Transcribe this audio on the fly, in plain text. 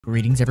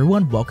Greetings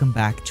everyone, welcome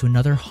back to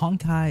another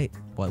Honkai...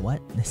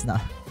 What? It's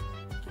not...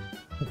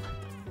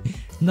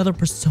 another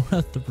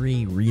Persona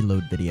 3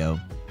 reload video.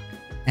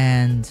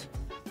 And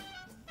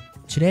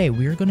today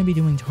we're going to be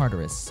doing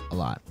Tartarus a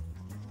lot.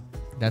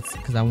 That's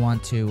because I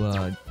want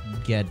to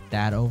get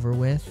that over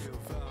with.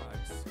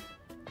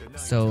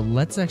 So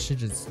let's actually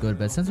just go to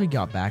bed. Since we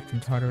got back from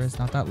Tartarus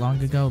not that long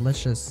ago,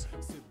 let's just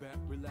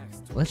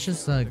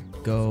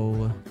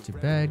go to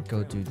bed,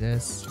 go do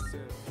this.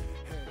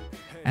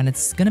 And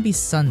it's gonna be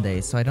Sunday,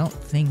 so I don't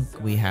think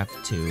we have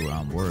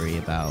to worry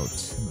about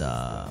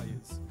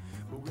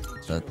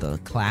the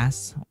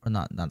class, or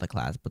not the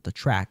class, but the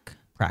track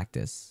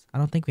practice. I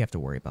don't think we have to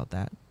worry about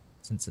that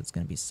since it's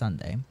gonna be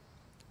Sunday.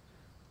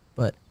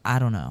 But I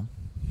don't know.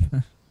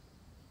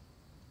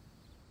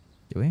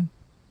 Do we?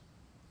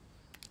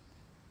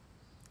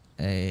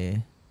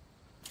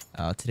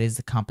 Today's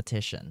the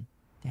competition.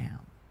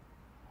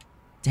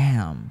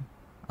 Damn.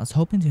 I was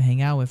hoping to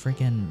hang out with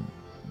freaking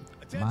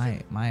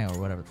Maya or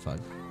whatever the fuck.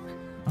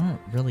 I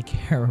don't really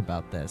care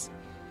about this.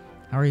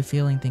 How are you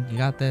feeling? Think you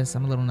got this?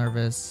 I'm a little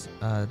nervous.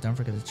 Don't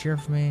forget to cheer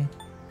for me.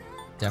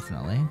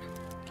 Definitely.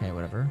 Okay,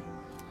 whatever.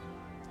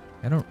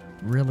 I don't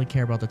really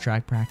care about the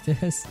track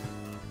practice.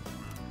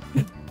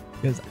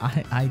 Because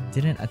I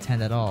didn't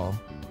attend at all.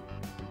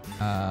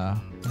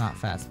 Not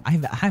fast.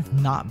 I've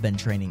not been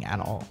training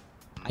at all.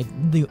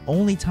 The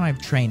only time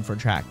I've trained for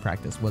track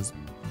practice was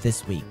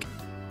this week.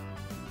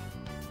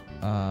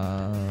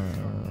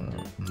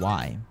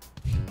 Why?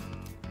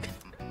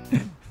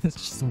 It's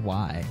just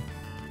why.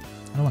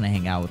 I don't want to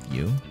hang out with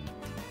you.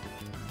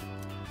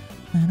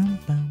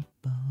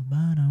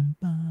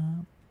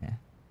 Yeah.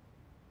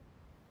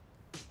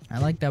 I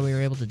like that we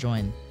were able to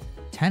join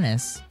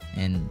tennis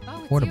in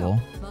portable.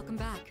 Welcome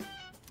back.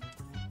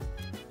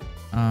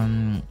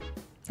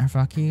 Our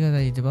Fakiga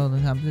that you developed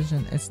the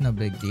competition, it's no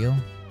big deal.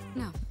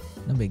 No.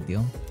 No big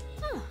deal.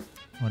 Huh.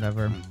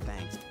 Whatever.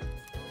 Thanks.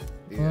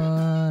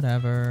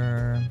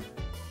 Whatever.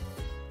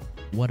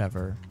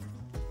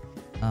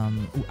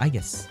 Ooh, I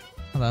guess.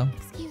 Hello.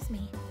 Excuse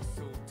me.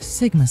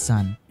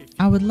 Sigma-san,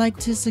 I would like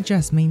to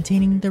suggest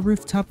maintaining the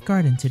rooftop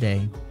garden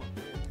today.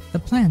 The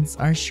plants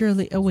are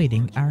surely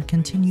awaiting our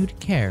continued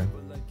care.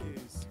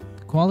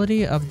 The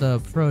quality of the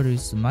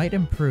produce might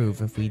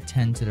improve if we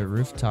tend to the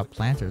rooftop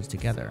planters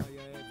together.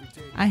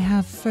 I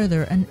have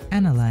further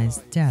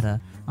analyzed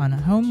data on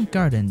home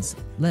gardens.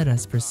 Let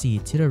us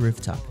proceed to the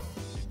rooftop.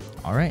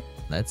 Alright,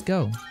 let's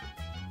go.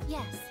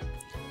 Yes.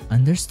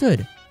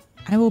 Understood.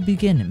 I will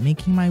begin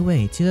making my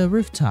way to the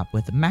rooftop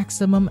with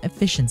maximum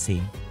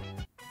efficiency.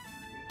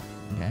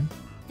 Okay.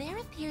 There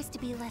appears to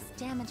be less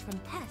damage from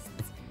pests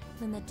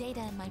than the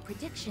data in my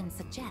prediction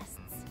suggests.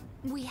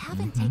 We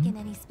haven't taken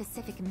any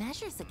specific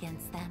measures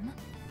against them.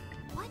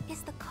 What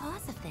is the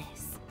cause of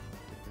this?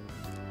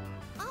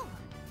 Oh,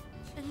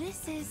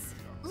 this is...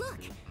 Look!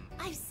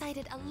 I've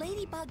sighted a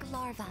ladybug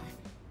larva.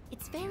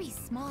 It's very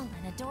small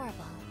and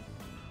adorable.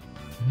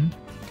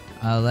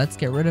 Let's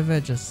get rid of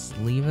it. Just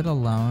leave it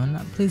alone.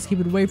 Please keep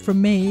it away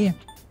from me.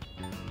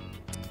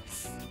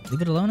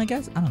 Leave it alone, I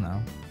guess? I don't know.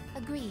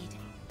 Agreed.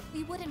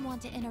 We wouldn't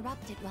want to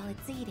interrupt it while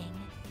it's eating.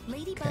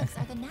 Ladybugs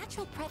are the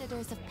natural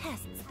predators of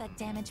pests that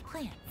damage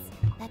plants.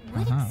 That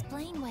would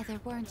explain why there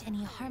weren't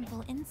any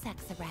harmful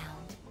insects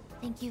around.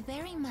 Thank you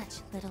very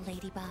much, little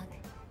ladybug.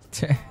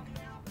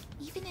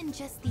 Even in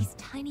just these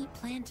tiny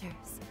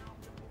planters,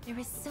 there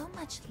is so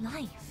much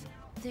life.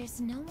 There's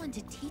no one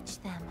to teach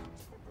them.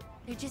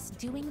 They're just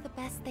doing the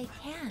best they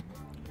can.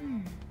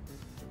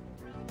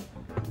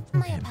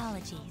 My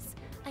apologies.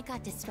 I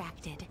got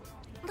distracted.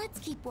 Let's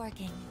keep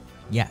working.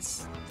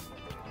 Yes.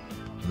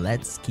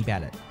 Let's keep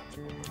at it.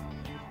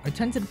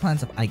 Attend to the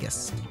plants of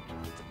Aigis.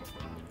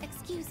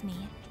 Excuse me.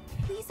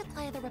 Please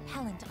apply the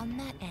repellent on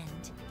that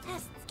end.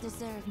 Pests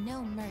deserve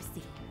no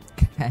mercy.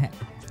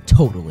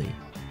 Totally.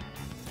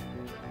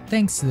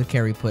 Thanks to the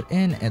care we put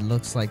in, it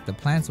looks like the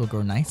plants will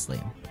grow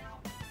nicely.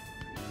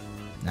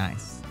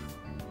 Nice.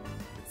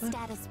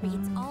 Status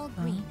reads all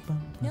green.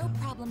 No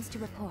problems to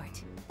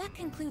report. That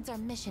concludes our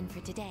mission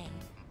for today.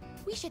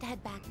 We should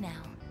head back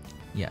now.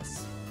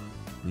 Yes,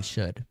 we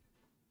should.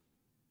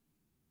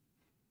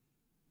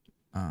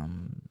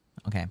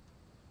 Okay.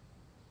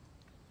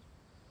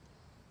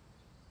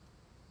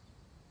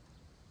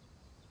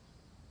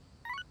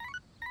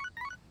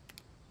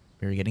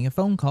 We're getting a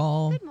phone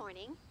call. Good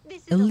morning.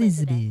 This is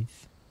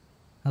Elizabeth.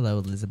 Hello,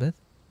 Elizabeth.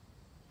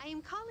 I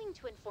am calling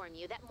to inform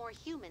you that more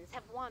humans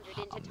have wandered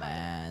into Tartarus.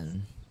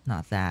 Man,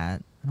 not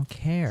that. I don't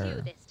care.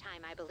 2 this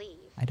time, I believe.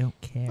 I don't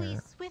care.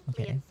 Please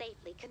swiftly Okay. and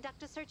safely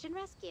conduct a search and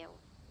rescue.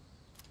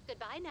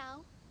 Goodbye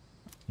now.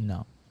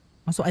 No.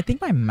 Also, I think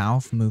my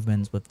mouth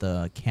movements with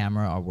the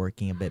camera are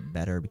working a bit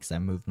better because I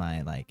moved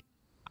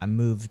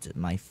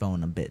my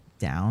phone a bit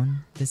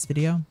down this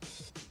video.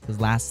 Because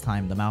last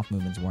time the mouth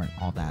movements weren't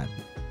all that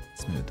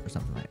smooth or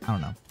something like that. I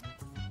don't know.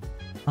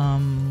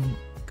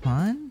 Come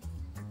on?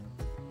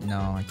 No,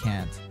 I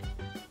can't.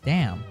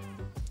 Damn.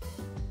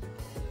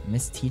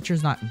 Miss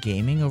Teacher's not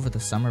gaming over the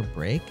summer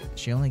break?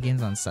 She only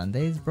games on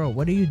Sundays? Bro,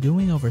 what are you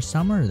doing over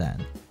summer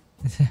then?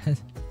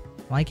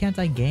 Why can't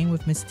I game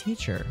with Miss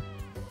Teacher?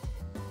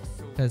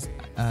 Because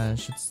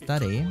should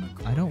study.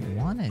 I don't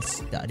want to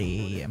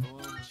study.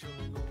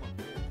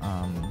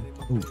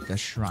 Ooh, the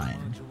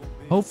shrine.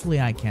 Hopefully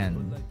I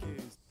can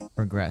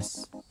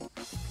progress. Who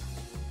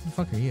the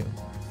fuck are you?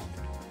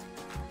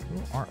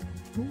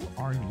 Who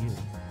are you?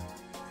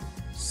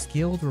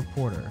 Skilled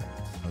reporter.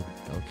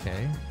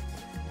 Okay.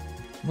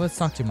 Let's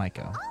talk to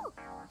Maiko. Oh,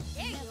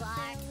 there you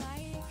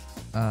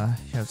are.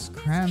 He has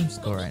cram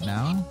score right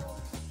now.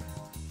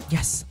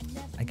 Yes,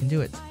 I can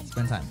do it.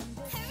 Spend time.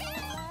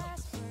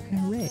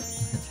 Hooray.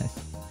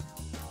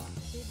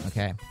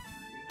 Okay.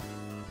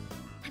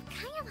 I'm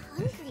kind of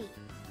hungry.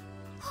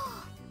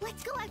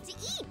 Let's go out to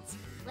eat.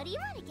 What do you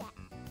want to get?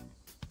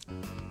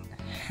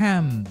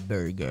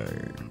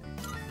 Hamburger.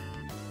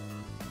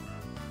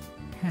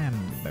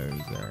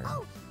 Hamburger.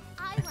 Oh,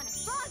 I want a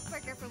frog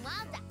burger from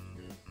Wilda.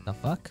 The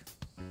fuck?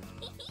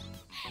 The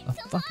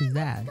Come fuck on, is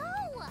that?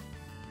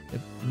 let's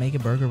go. Make a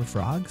burger with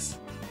frogs?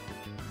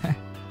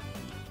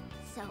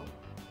 So,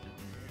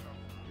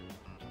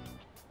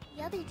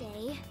 the other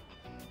day,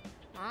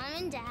 Mom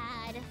and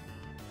Dad,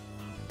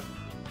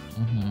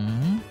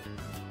 Mm-hmm.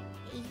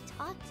 they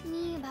talked to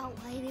me about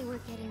why they were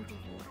getting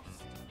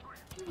divorced.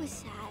 It was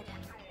sad.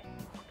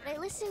 But I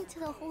listened to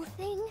the whole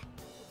thing.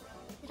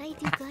 Did I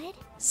do good?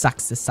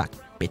 Sucks to suck,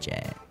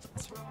 bitches.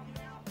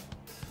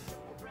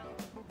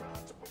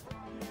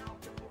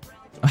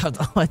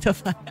 What the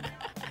fuck?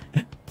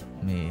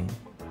 Me.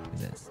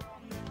 Who's this?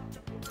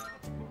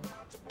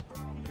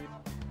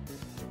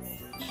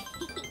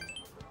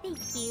 Thank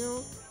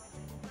you.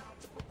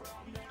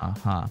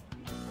 Uh-huh.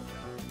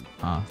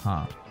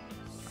 Uh-huh.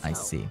 I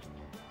So, see.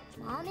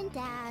 Mom and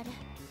Dad,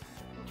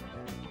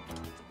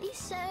 they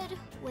said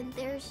when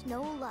there's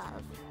no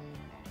love,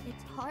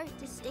 it's hard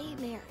to stay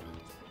married.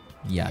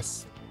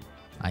 Yes.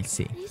 I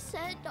see. They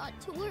said not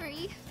to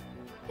worry,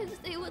 because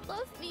they would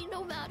love me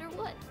no matter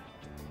what.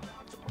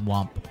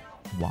 Womp.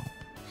 Womp.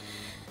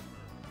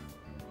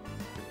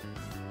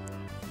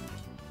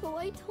 So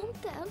I told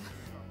them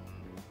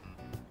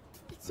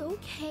it's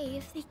okay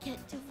if they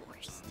get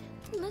divorced.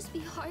 It must be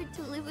hard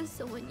to live with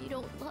someone you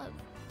don't love.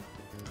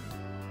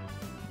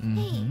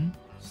 Mm-hmm.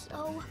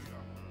 So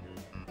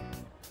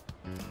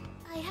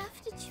I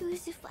have to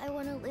choose if I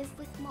want to live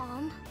with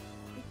Mom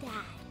or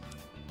Dad.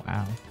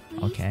 Wow. Who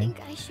do Okay. you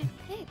think I should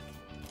pick?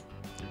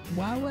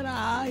 Why would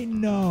I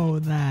know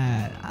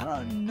that? I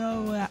don't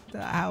know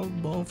how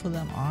both of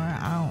them are.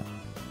 I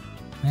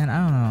don't. Man, I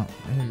don't know.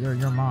 You're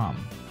your mom.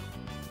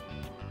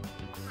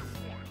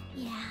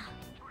 Yeah.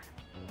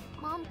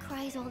 Mom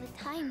cries all the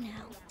time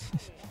now.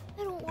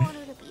 I don't want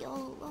her to be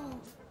all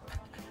alone.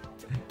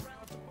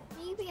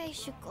 Maybe I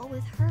should go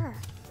with her.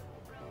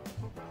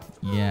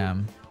 Yeah.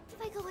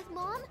 If I go with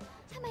Mom,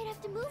 I might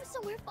have to move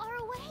somewhere far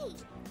away.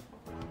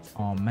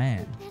 Oh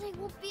man. Then I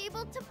won't be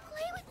able to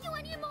play with you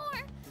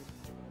anymore.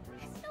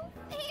 That's no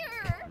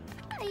fair.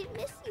 I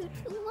miss you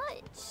too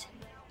much.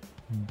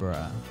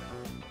 Bruh.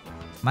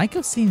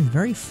 Maiko seems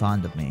very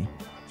fond of me.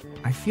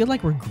 I feel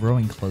like we're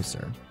growing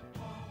closer.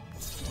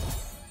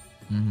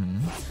 Mm-hmm.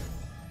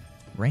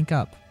 Rank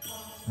up.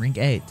 Rank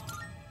 8.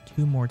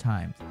 2 more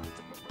times.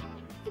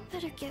 I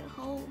better get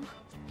home.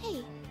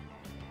 Hey,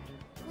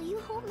 will you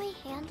hold my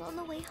hand on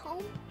the way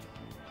home?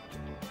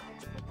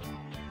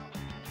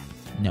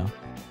 No.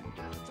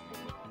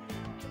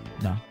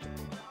 No.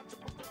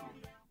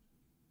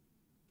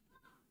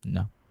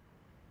 No.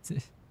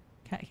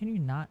 Can you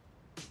not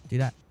do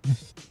that?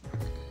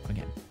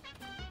 Okay.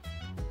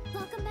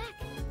 Welcome back.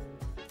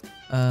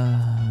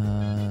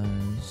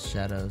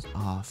 Shadows.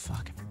 Oh,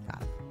 fuck. I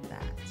forgot about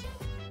that.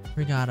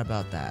 Forgot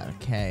about that.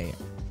 Okay.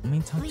 Let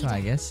me talk to her,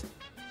 I guess.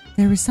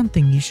 There is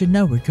something you should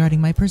know regarding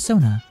my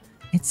persona.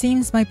 It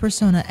seems my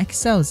persona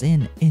excels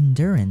in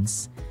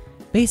endurance.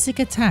 Basic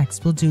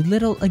attacks will do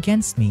little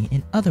against me.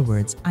 In other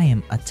words, I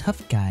am a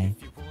tough guy.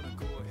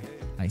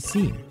 I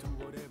see.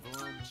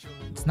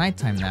 It's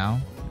nighttime now,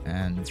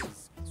 and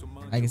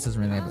I guess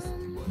doesn't really have,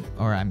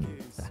 or I'm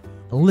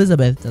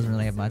Elizabeth doesn't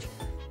really have much.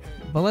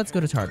 But let's go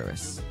to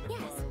Tartarus.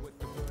 Yes.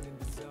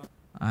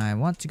 I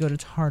want to go to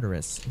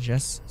Tartarus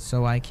just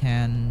so I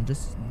can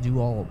just do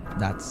all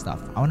that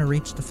stuff. I want to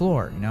reach the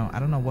floor, you know? I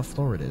don't know what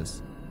floor it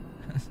is.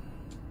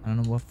 I don't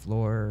know what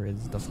floor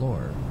is the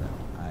floor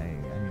that I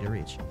need to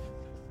reach.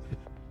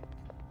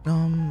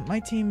 My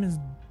team is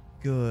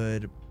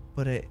good,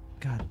 but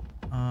God,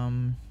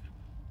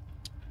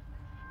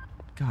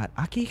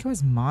 Akihiko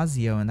has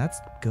Mazio, and that's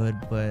good,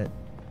 but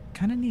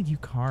kind of need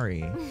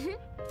Yukari.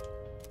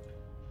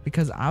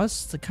 Because I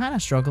was kind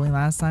of struggling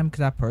last time because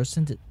that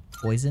person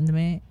poisoned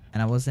me,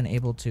 and I wasn't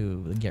able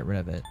to get rid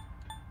of it.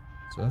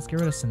 So let's get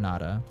rid of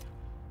Sonata.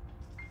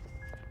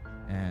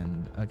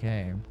 And,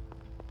 okay.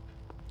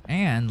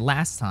 And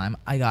last time,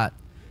 I got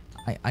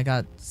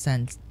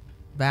sent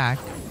back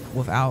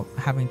without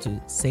having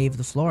to save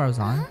the floor I was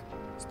on.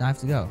 So now I have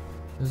to go.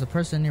 There's a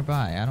person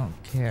nearby. I don't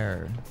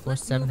care. Floor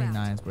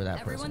 79 is where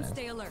that person is.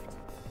 Stay alert.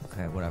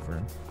 Okay,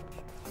 whatever.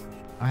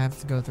 I have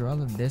to go through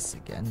all of this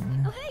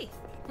again. Oh hey,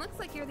 looks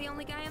like you're the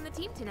only guy on the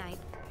team tonight.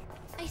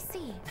 I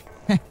see.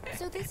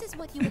 So this is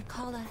what you would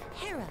call a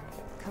harem,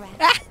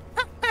 correct?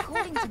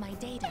 According to my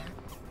data,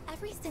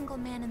 every single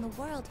man in the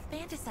world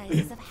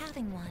fantasizes of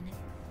having one.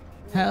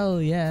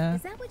 Hell yeah.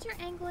 Is that what you're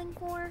angling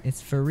for?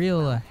 It's for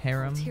real a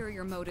harem.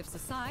 Ulterior motives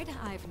aside,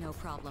 I've no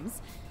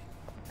problems.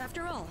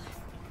 After all,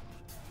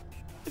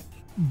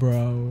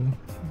 Bro.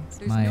 It's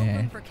there's my no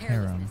room for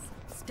harem. carelessness.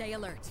 Stay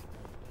alert.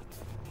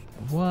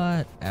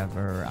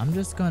 Whatever. I'm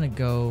just gonna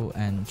go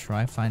and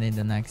try finding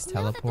the next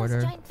Now that those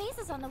teleporter. giant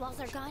faces on the walls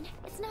are gone,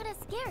 it's not as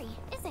scary,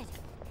 is it?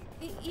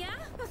 Yeah?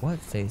 What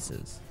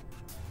faces?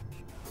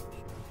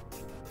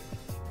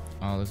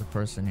 Oh, there's a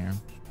person here.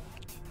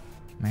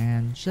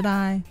 Man, should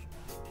I?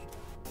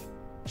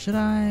 Should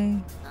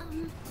I?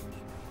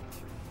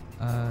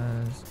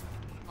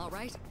 All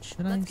right.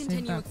 Should I Let's save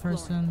continue that exploring.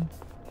 person?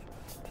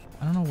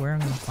 I don't know where I'm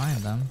gonna find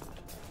them.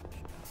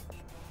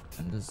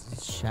 And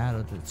this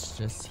shadow that's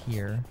just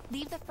here.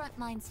 Leave the front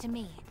lines to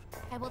me.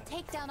 I will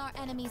take down our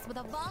enemies with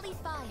a volley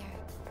fire.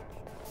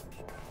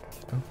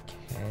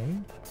 Okay.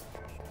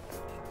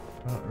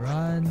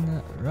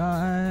 Run,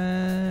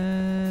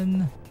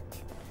 run!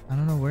 I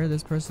don't know where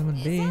this person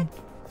would be. Is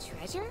that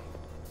treasure?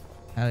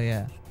 Hell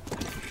yeah.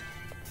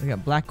 We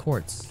got black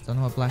quartz. Don't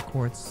know what black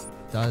quartz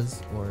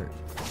does or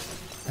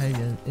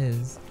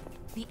is.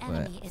 The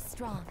enemy is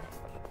strong.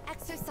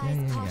 Exercise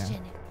Yeah.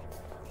 caution.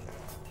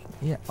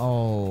 Yeah.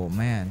 Oh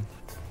man.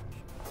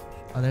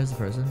 Oh, there's the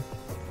person.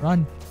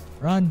 Run,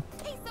 run,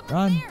 Hey, someone's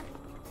run, there.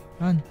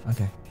 run.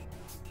 Okay.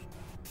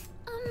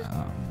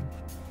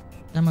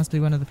 That must be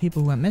one of the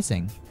people who went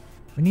missing.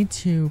 We need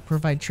to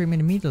provide treatment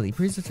immediately.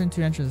 Please return to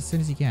the entrance as soon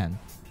as you can.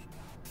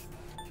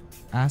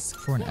 Ask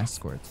for an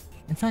escort.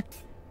 In fact,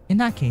 in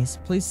that case,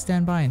 please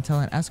stand by until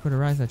an escort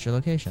arrives at your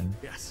location.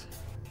 Yes.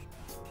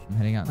 I'm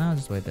heading out now.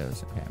 Just wait there.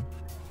 It's okay.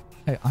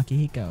 Hey,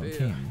 Akihiko Yeah.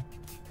 came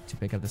to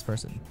pick up this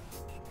person.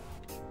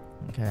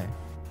 Okay.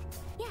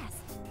 Yes.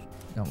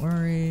 Don't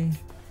worry.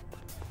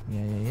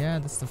 Yeah.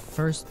 That's the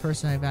first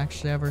person I've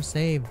actually ever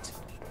saved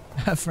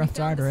from We found the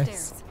Tartarus.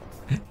 stairs.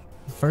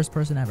 First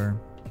person ever.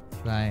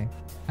 But I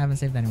haven't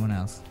saved anyone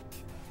else.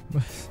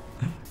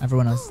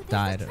 Everyone else Oh, there's a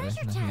died. treasure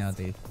You know,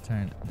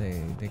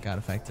 chest. they got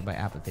affected by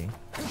apathy.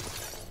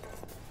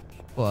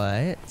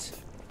 But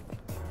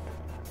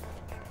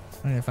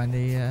I'm gonna find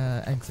the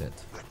exit.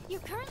 You're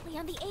currently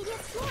on the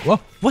 80th floor.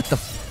 Whoa! What the?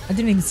 I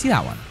didn't even see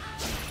that one.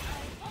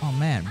 Oh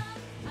man.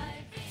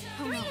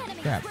 3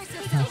 enemies. Crap. We're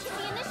still taking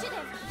the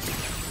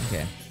initiative.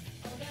 Okay.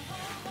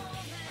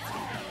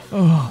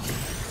 Oh,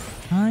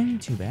 time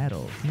to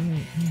battle. Can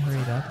you hurry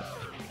it up?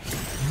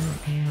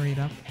 Can you hurry it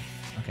up?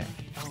 Okay.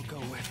 I'll go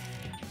with.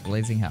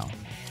 Blazing hell.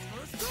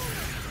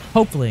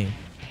 Hopefully,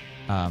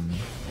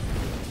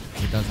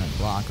 it doesn't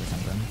block or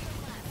something.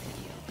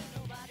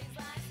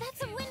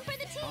 That's a win for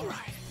the team.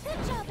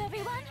 Good job,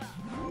 everyone.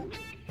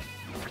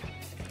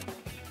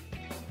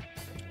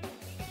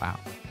 Wow.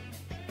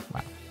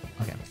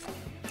 Okay.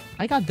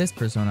 I got this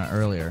persona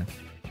earlier.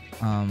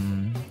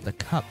 The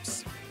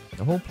cups.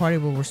 The whole party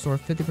will restore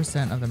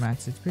 50% of the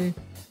max XP.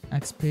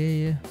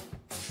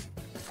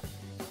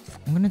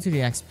 I'm gonna do the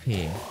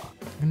XP.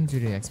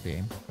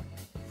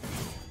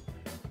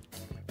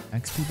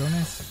 XP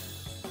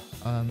bonus.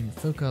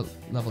 Fuka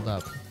leveled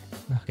up.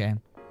 Okay.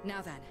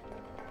 Now then,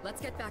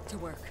 let's get back to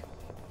work.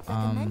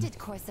 Recommended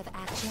course of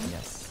action.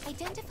 Yes.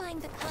 Identifying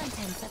the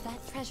contents of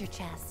that treasure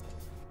chest.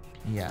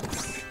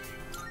 Yes.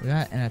 We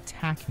got an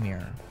attack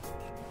mirror.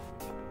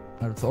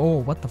 Oh,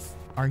 what the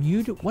are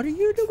you what are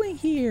you doing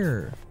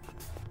here?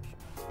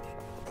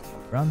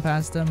 Run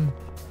past him.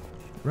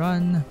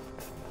 Run.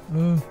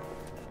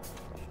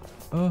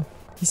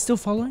 He's still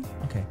following?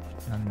 Okay,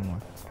 not anymore.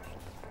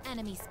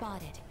 Enemy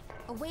spotted.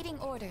 Awaiting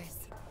orders.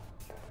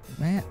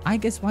 Man, I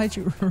guess why'd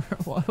you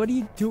what are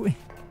you doing?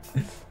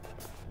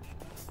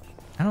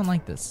 I don't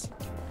like this.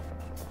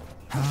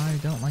 I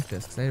don't like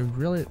this because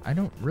I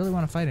don't really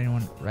want to fight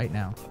anyone right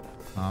now.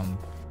 I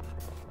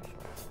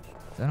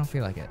don't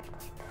feel like it.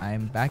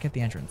 I'm back at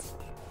the entrance.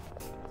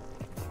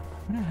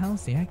 Where the hell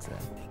is the exit?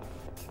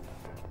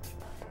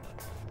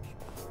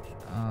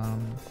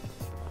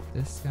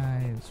 This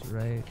guy is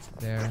right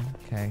there.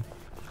 Okay.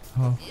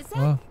 Oh, Is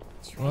that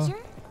treasure?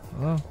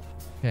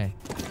 Okay.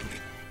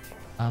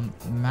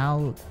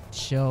 Mal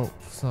chill.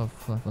 So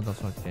what the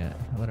fuck? Yeah.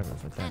 Whatever the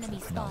fuck that's. Enemy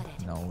No.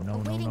 spotted. No.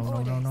 Awaiting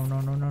orders.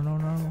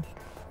 No.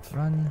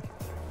 Run.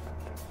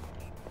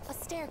 A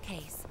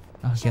staircase.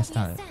 Oh, Shall guess we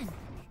not. ascend?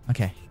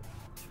 Okay.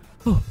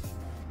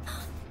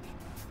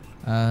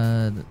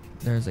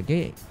 There's a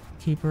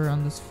gatekeeper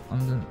on this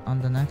on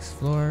the next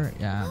floor.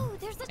 Yeah. Oh,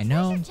 there's a I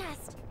know. treasure chest.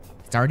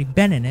 It's already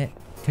been in it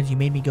because you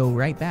made me go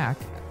right back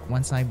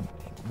once I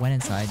went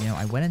inside. You know,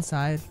 I went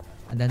inside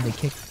and then they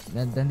kicked.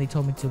 Then they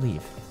told me to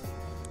leave.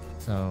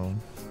 So,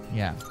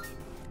 yeah,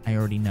 I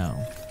already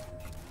know.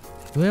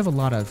 We have a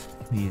lot of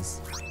these.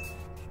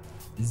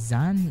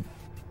 Zan.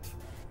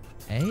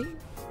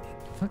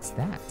 What's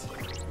that?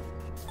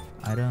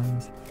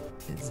 Items.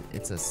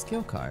 It's a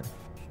skill card.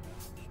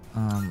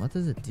 What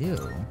does it do?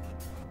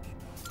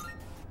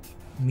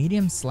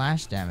 Medium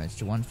slash damage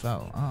to one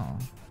foe. Oh,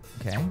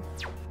 okay.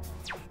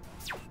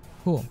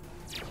 Cool.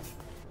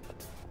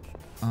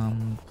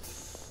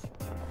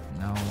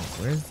 Now,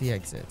 where's the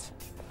exit?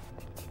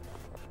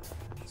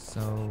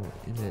 So,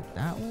 is it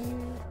that way?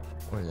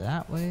 Or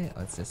that way?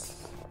 Oh, it's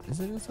this. Is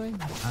it this way?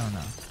 I don't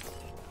know.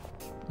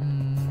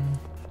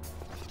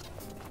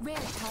 Rare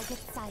target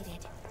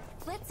sighted.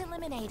 Let's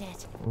eliminate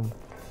it. Oh.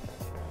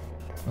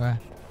 Where?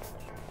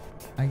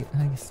 I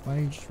guess, why are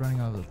you just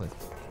running all over the place?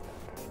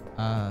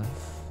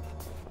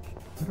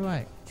 Where do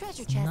I?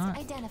 Treasure It's chest not,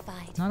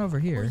 identified. not over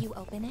here. Will you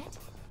open it?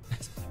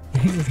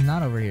 It's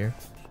not over here.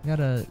 We got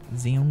a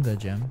Zionga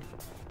gem.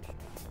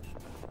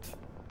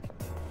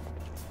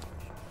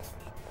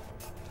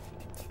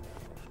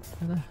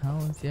 Where the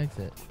hell is the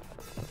exit?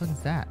 What the fuck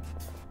is that?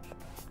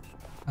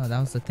 Oh, that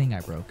was the thing I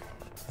broke.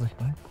 Wait,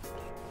 what?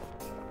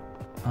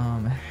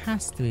 It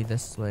has to be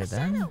this way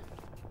then.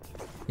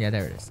 Yeah,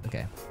 there it is.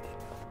 Okay.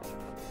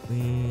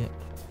 We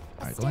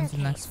are going to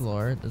the next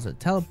floor. There's a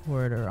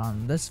teleporter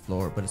on this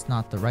floor, but it's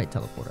not the right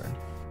teleporter.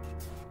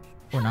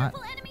 Or not.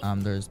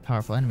 There's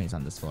powerful enemies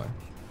on this floor.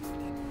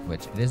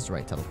 Which it is the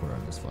right teleporter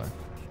on this floor.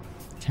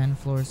 10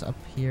 floors up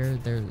here.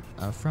 There's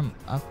from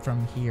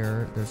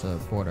here there's a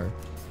border.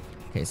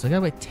 Okay, so we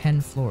gotta wait 10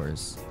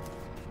 floors.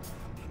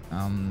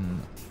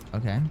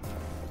 Okay.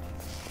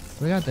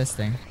 We got this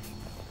thing.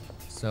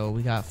 So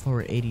we got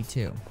floor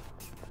 82.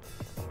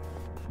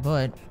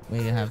 But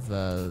we have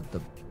the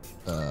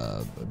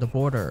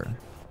border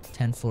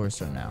 10 floors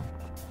from now.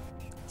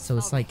 So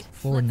it's like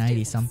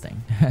 490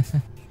 something.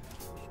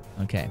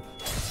 Okay.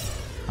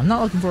 I'm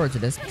not looking forward to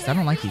this because I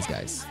don't like these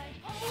guys.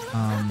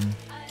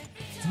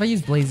 If I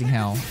use Blazing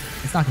Hell,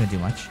 it's not gonna do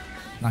much.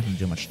 Not gonna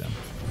do much to them.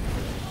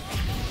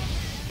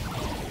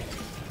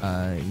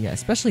 Yeah,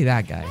 especially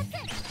that guy.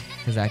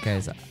 Because that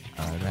guy's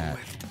that.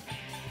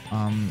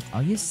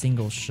 I'll use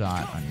single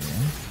shot on you.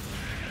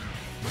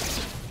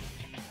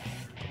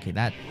 Okay,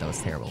 that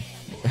was terrible.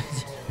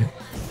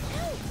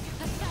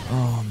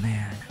 Oh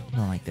man, I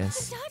don't like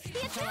this.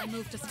 Let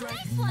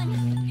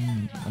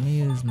me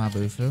use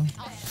Mabufu.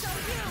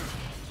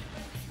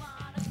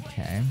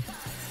 Okay.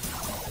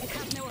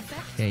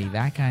 Okay,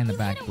 that guy in the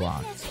back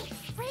blocked.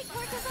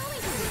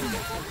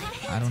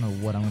 I don't know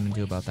what I'm gonna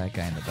do about that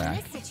guy in the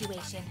back.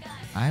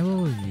 I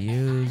will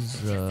use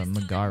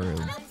Magaru.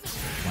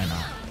 Why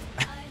not?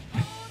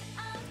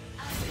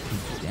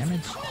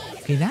 Damage?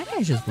 Okay, that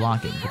guy's just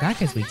blocking, but that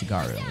guy's weak to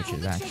Garu, which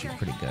is actually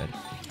pretty good.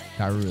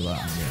 Garula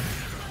on you.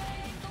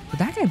 But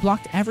that guy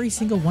blocked every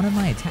single one of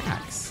my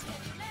attacks.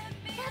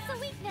 That's a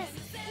weakness.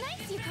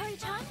 Nice,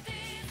 Yukari-chan.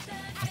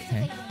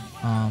 Okay.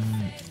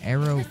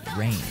 Arrow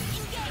range.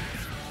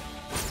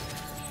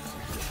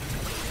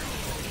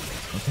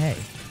 Okay.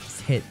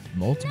 Just hit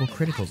multiple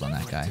criticals on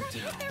that guy.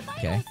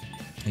 Okay.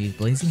 I'll use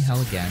Blazing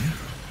Hell again.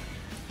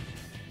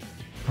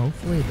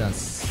 Hopefully it does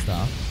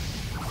stuff.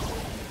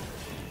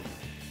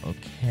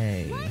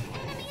 Okay.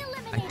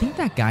 I think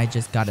that guy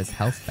just got his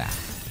health back.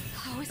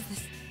 How is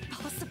this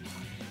possible?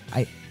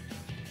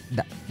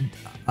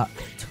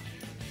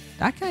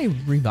 That guy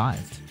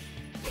revived.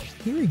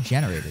 He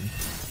regenerated.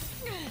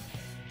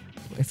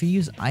 If you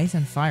use ice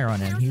and fire on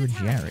him, he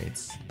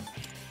regenerates.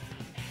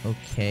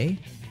 Okay.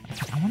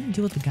 I want to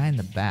deal with the guy in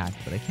the back,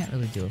 but I can't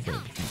really deal with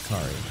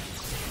Yukari.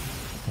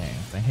 Okay,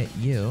 if I hit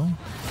you,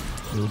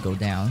 you'll go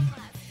down.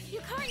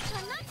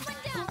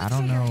 I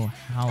don't know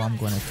how I'm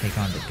going to take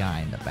on the guy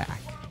in the back.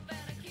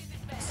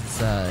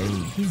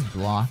 He's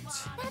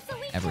blocked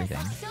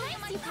everything.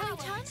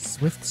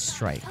 Swift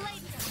Strike.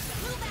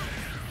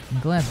 I'm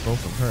glad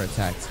both of her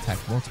attacks attack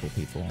multiple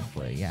people,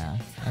 but yeah,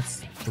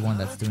 that's the one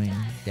that's doing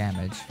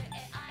damage.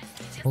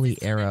 Holy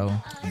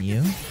Arrow on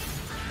you.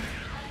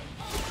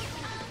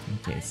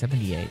 Okay,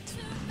 78.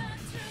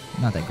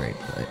 Not that great,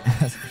 but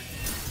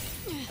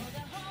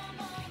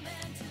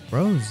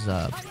Bro's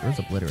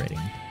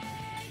obliterating.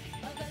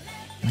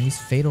 I use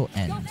Fatal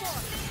End.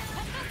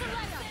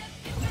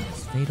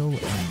 Fatal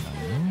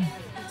End.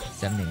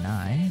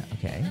 79.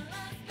 Okay.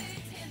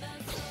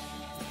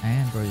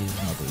 And Bro uses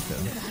Mabufu.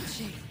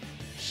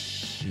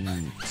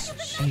 Shoot.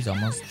 She's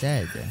almost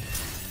dead.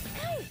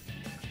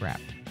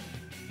 Crap.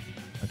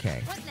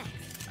 Okay.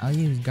 I'll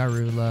use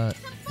Garula,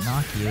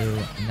 knock you,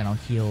 and then I'll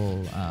heal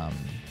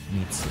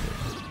Mitsu.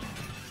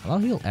 Well, I'll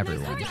heal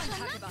everyone.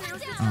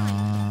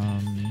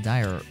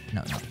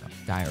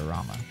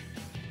 Diorama.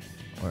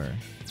 Or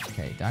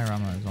okay,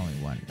 Diorama is only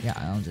one. Yeah,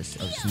 I'll just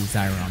use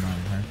Diorama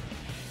on her.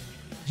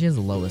 She has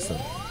the lowest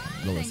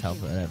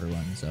health of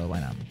everyone, so why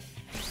not?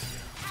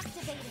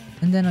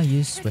 And then I'll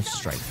use Swift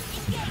Strike.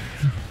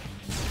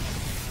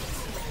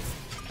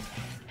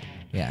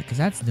 Yeah, because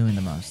that's doing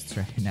the most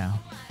right now.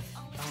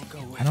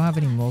 I don't have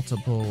any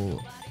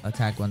multiple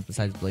attack ones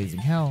besides Blazing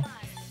Hell,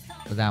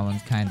 but that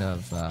one's kind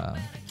of, well,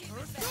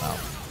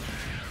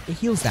 it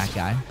heals that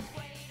guy,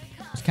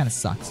 which kind of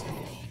sucks.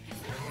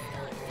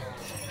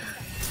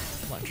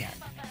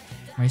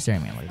 Why are you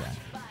staring at me like that?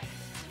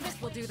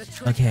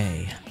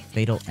 Okay,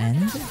 Fatal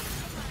End.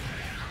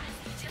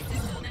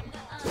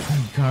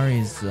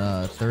 Yukari's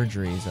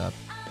surgery is up.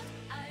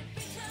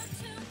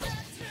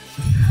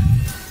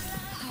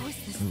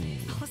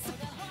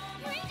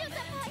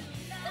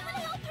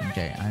 Okay,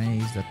 I need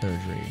to use the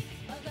surgery.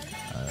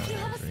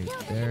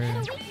 Right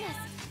there.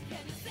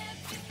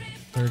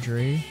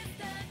 Surgery.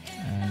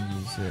 And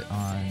use it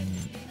on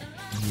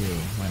you.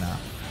 Why not?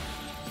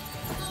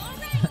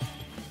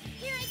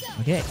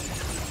 Okay.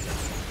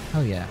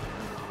 Oh yeah.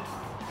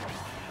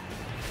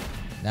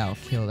 That'll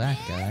kill that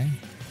guy.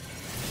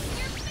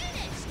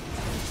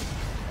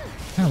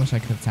 I wish I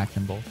could attack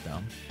them both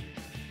though.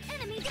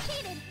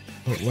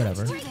 But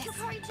whatever.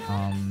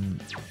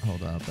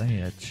 Hold up. I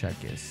need to check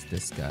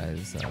this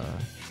guy's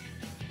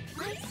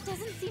Ice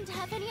doesn't seem to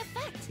have any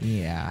effect.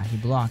 yeah, he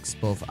blocks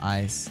both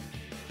ice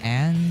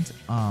and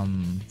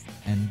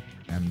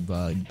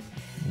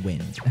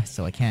wind.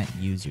 So I can't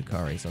use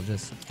Yukari, so I'll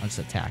just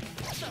attack.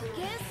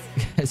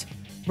 Because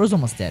Bro's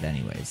almost dead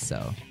anyways,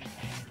 so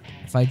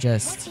if I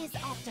just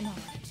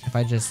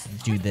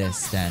do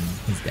this, then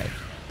he's dead.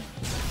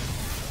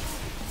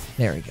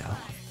 There we go.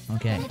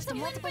 Okay.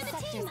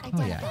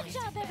 Oh yeah.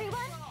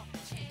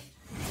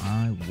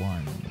 I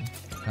won.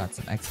 Got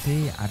some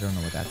XP. I don't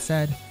know what that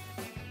said.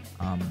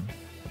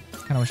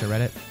 Kinda wish I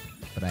read it,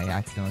 but I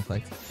accidentally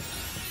clicked.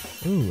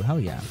 Ooh, hell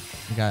yeah.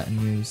 We got a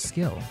new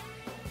skill.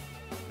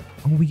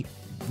 Oh, we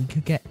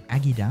could get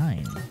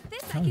Agidyne.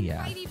 Hell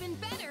yeah.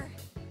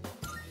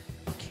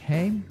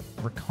 Okay.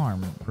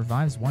 Rakarm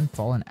revives one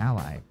fallen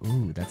ally.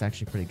 Ooh, that's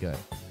actually pretty good.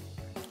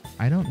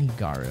 I don't need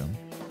Garu,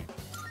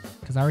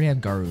 because I already have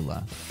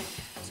Garula.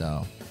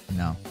 So,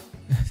 no.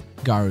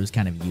 Garu's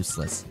kind of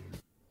useless.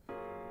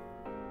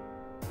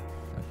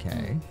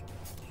 Okay.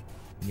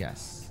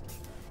 Yes.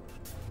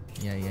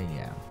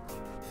 Yeah.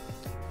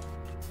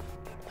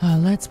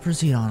 Let's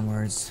proceed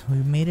onwards. We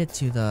made it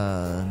to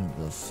the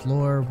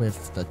floor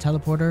with the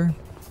teleporter,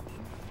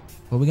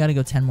 but we gotta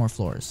go 10 more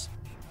floors.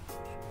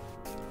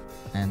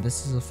 And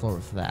this is a floor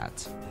with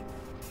that.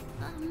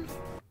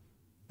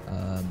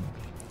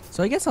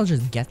 So I guess I'll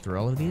just get through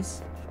all of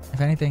these.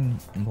 If anything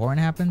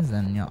important happens,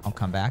 then I'll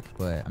come back.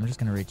 But I'm just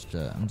gonna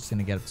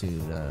get up to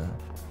the,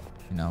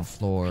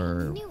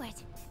 floor.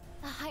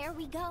 The higher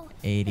we go,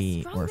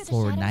 80 or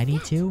floor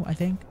 92, I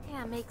think.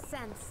 Yeah, makes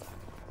sense.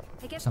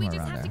 I guess Somewhere we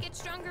just around have to there. get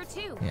stronger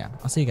too. Yeah,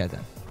 I'll see you guys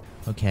then.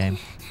 Okay,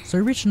 so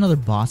we reached another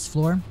boss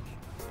floor.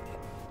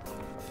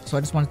 So I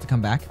just wanted to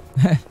come back.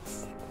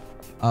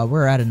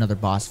 We're at another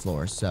boss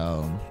floor,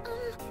 so I'm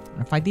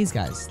gonna fight these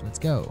guys. Let's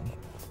go.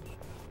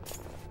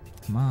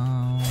 Come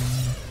on.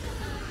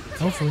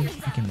 Hopefully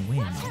I can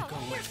win.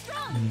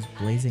 Use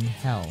Blazing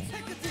Hell.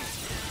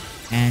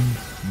 And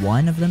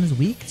one of them is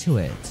weak to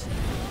it.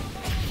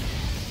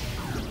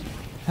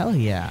 Hell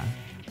yeah.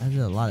 That did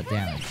a lot of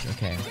damage.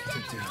 Okay.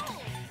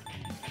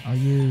 I'll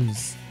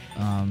use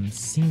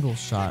single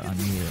shot on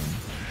you.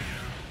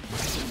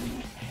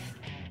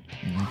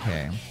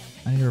 Okay.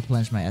 I need to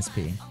replenish my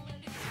SP.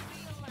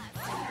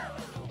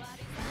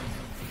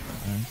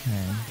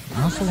 Okay.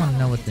 I also want to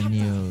know what the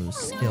new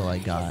skill I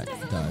got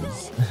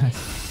does.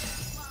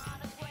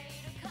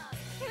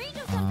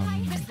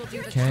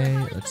 Okay,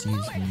 let's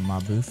use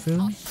Mabufu.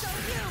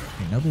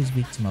 Okay, nobody's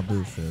weak to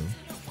Mabufu.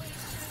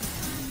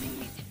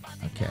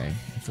 Okay,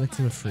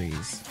 inflicted with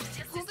freeze.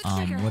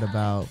 What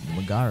about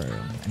Magaru?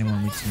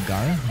 Anyone weak to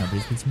Magaru?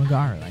 Nobody's weak to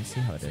Magaru. I see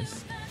how it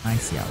is.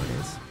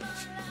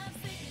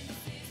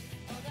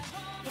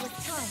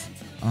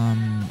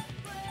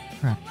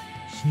 Crap.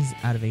 She's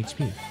out of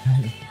HP.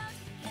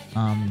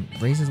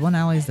 Raises one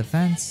ally's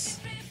defense.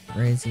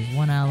 Raises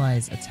one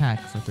ally's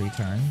attack for 3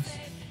 turns.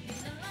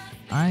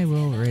 I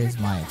will raise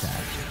my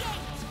attack.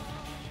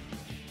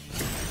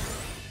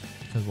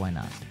 Because why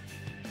not?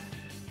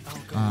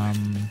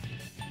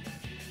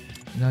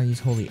 I'll use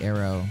Holy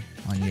Arrow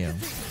on you.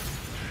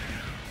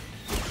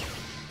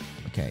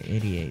 Okay,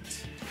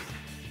 88.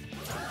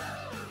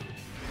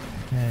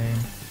 Okay.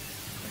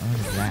 What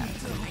is that?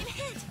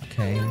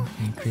 Okay,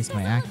 increase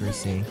my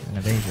accuracy and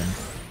evasion.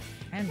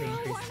 And they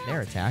increase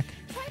their attack.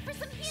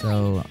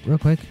 So, real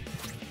quick,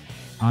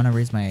 I want to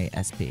raise my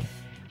SP.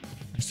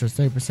 Restores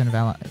 30% of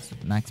allies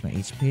maximum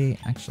HP.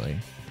 Actually,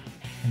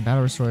 in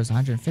battle restores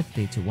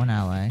 150 to one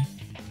ally.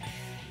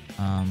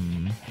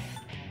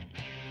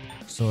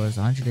 Restores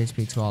 100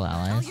 HP to all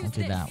allies. I'll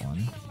do that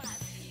one.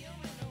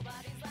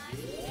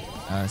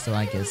 So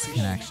I guess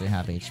can actually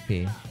have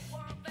HP.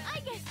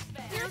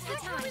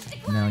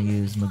 And then I'll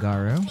use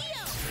Magaru.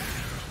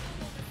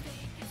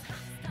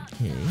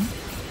 Okay.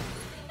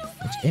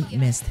 Which it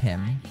missed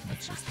him,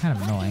 which is kind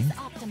of annoying.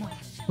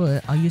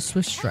 But I'll use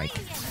Swift Strike.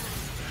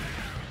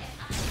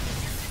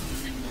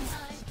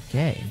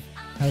 Okay.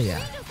 Hell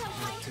yeah.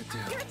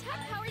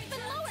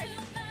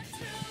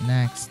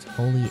 Next,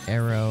 Holy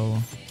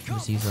Arrow.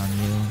 Just use on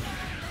you.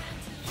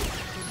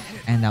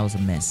 And that was a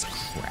miss.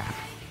 Crap.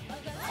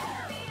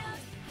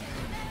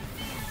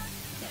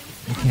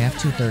 Okay, I have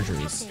 2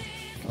 surgeries.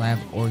 Well, I have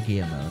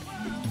Orgia mode.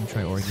 Let me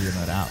try Orgia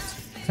mode out.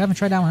 'Cause I haven't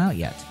tried that one out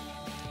yet.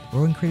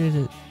 Or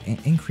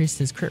increased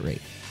his crit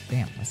rate.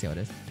 Damn, I see how it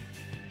is.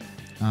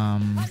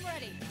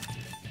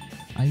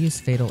 I'll use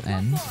Fatal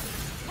End.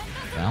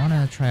 But I want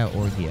to try out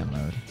Orgia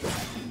mode.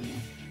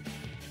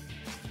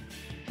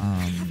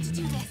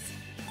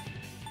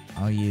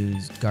 I'll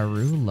use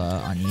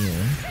Garula on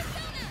you.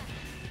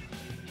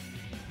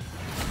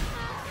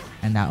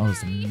 And that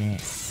was a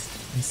miss.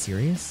 Are you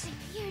serious?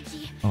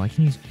 Yuji, Oh, I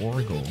can use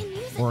Oracle.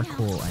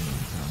 Oracle, I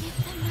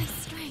give them my mean.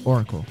 strength.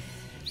 Oracle.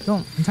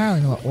 Don't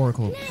entirely know what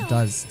Oracle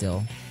does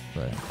still,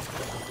 but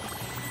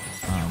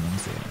let me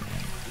see.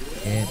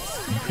 It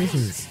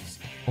increases.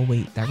 Oh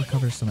wait, that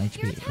recovers some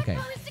HP. Okay.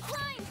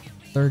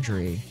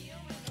 Surgery.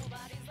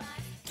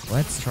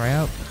 Let's try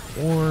out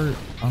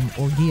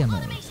Orgia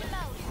mode.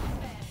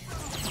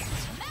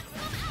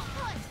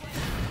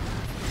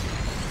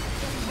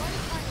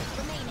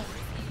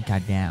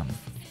 God damn.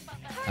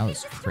 That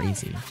was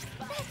crazy.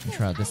 Let me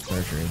try out this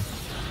surgery.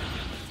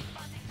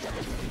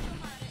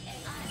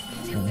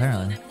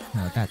 Apparently, I don't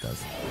know what that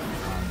does.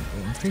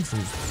 It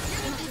increases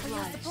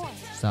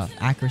stuff,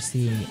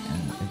 accuracy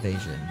and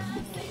evasion.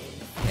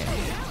 Okay.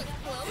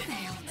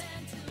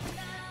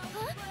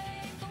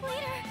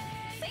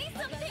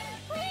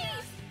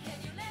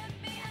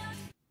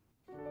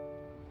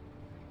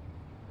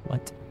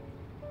 What?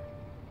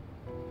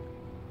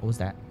 What was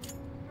that?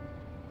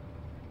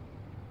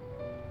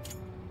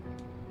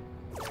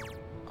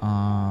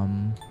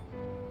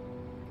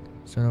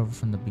 Start over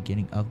from the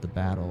beginning of the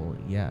battle.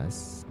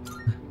 Yes.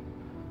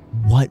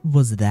 What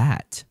was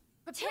that?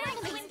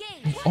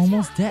 I'm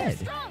almost dead.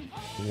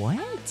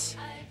 What?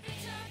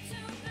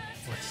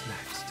 What's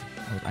next?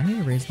 Oh, I need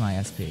to raise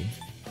my SP.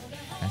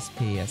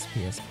 SP.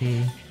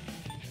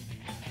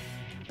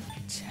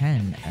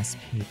 10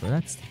 SP, bro.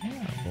 That's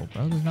terrible,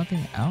 bro. There's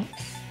nothing else?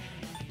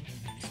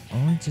 It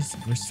only just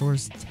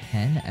restores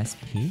 10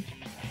 SP?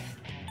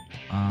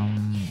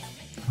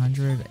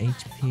 100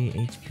 HP,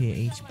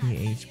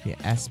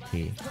 SP.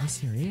 Are you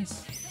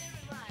serious?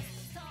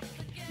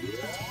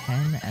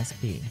 10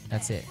 SP.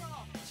 That's it.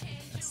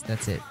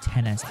 That's it.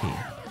 10 SP.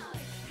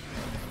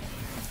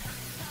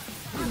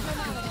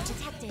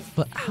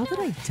 But how did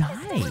I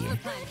die?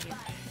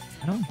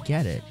 I don't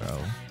get it, bro.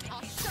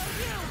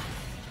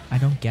 I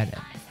don't get it.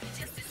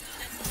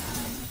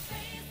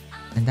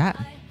 And that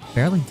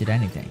barely did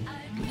anything.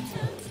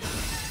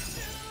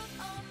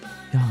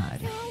 God.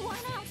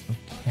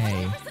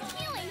 Okay.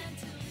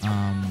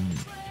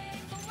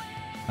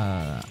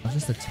 I'll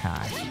just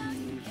attack.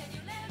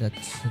 That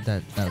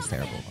was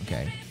terrible.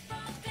 Okay.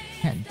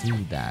 Can't do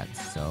that,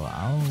 so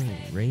I'll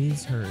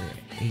raise her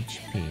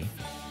HP.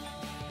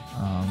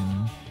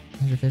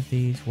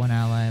 150, one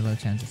ally, low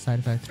chance of side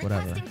effects,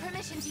 whatever.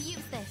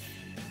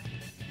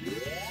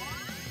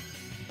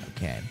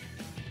 Okay.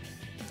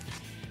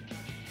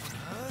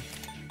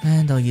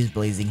 And I'll use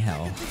Blazing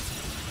Hell.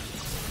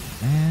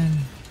 Man,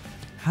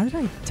 how did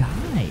I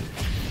die?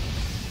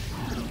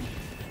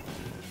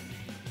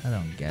 I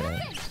don't get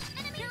it.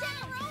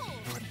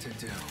 What to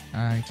do?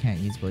 I can't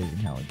use Blazing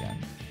Hell again.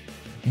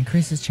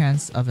 Increases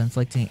chance of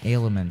inflicting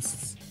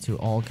ailments to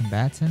all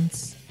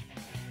combatants.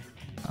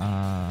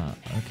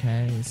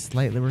 Okay.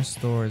 Slightly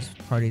restores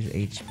party's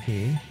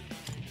HP.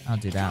 I'll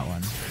do that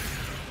one.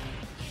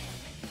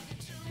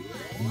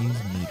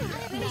 Use media.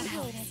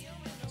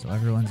 So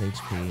everyone's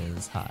HP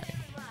is high.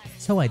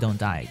 So I don't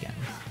die again.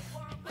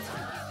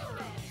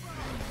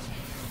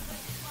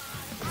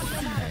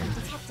 Okay.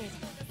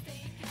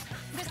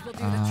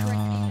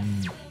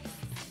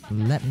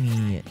 Let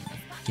me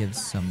give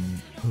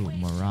some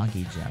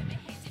Moragi gem.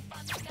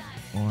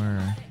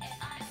 Or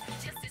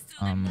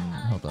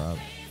hold up.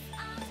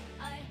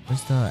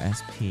 Where's the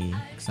SP?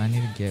 Because I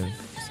need to give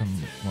some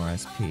more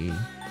SP.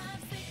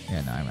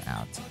 Yeah, no, I'm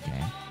out.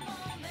 Okay.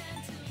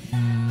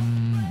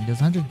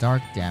 Does 100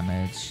 dark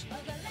damage.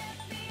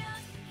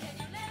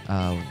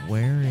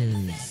 Where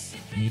is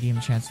medium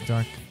chance of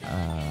dark?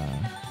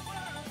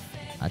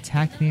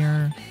 Attack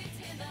mirror.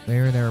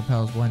 Barrier that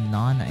repels one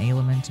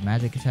non-element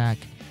magic attack.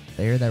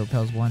 Barrier that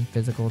repels one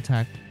physical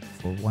attack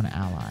for one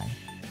ally.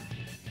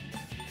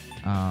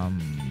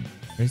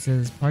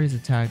 Raises party's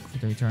attack for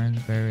 3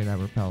 turns. Barrier that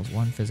repels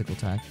one physical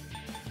attack.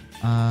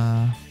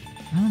 I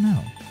don't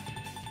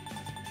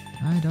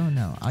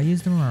know. I'll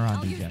use the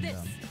Moragi gem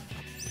though.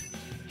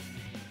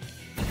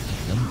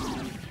 The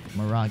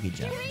Moragi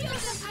gem,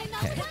 yes.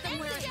 Okay.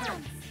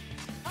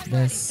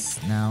 This,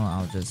 now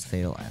I'll just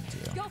Fatal End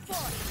you.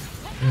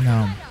 You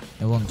know,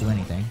 it won't do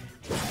anything.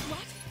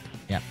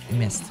 Yep,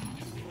 missed.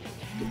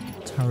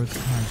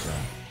 Tarukaja.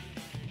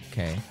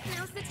 Okay.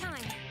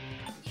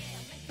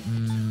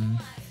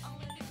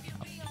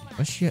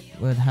 Wish you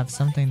would have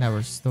something that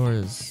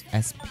restores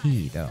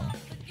SP though.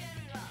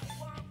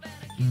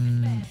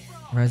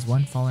 Res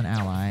one fallen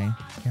ally.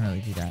 Can't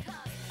really do that.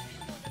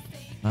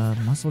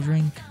 Muscle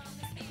drink.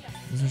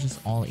 These are just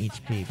all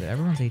HP, but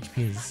everyone's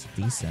HP is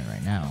decent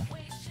right now.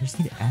 I just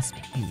need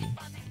SP.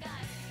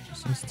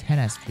 Just use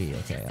 10 SP.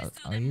 Okay,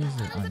 I'll use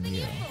it on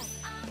you.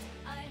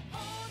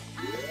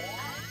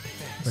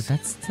 But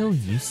that's still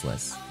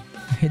useless.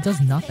 It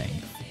does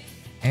nothing.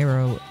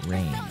 Arrow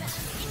range.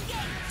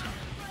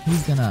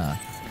 He's gonna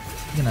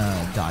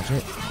dodge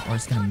it, or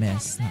it's gonna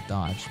miss, not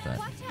dodge. But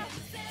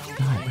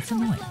God, it's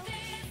annoying.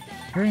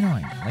 Very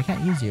annoying. I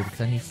can't use you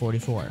because I need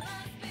 44.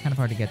 Kind of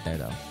hard to get there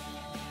though.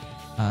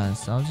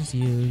 So I'll just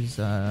use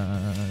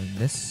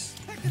this.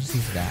 I'll just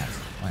use that.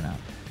 Why not?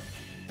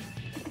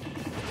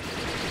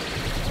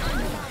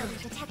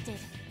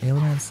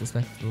 Aliens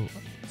suspectable.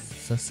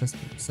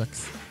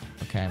 Sucks.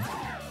 Okay.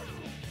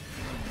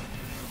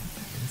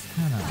 It's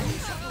kind of.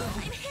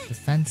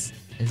 Defense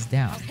is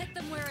down. Hit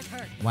them where it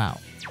hurts. Wow.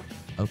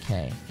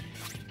 Okay.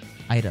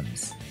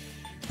 Items.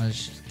 I'll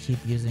just keep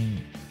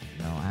using.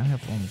 No, I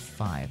have only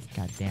 5.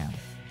 God damn.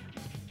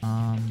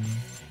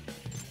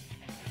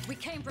 We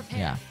came prepared.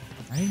 Yeah.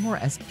 I need more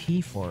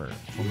SP for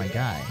my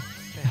guy.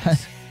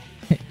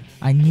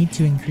 I need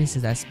to increase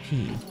his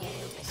SP.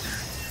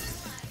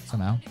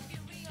 Somehow.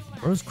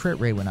 Bro's crit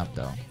rate went up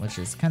though, which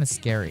is kind of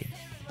scary.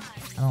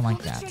 I don't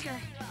like that.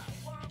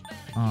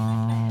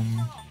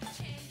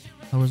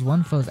 Lowers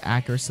one foe's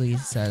accuracy,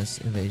 says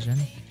evasion.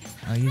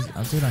 I'll do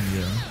it on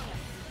you.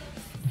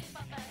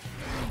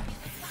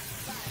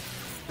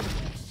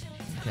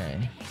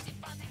 Okay.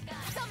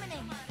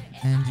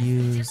 And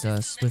use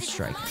Swift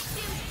Strike.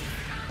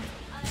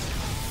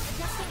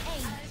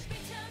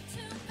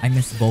 I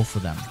missed both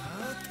of them.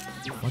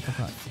 What the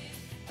fuck?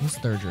 Use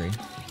Surgery.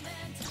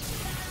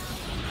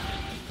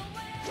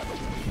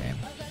 Okay.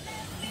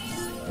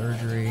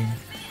 Surgery.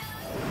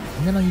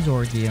 I'm gonna use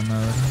Orgia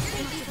mode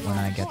when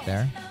I get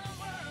there.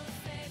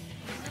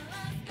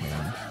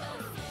 Okay.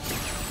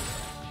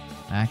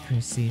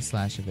 Accuracy /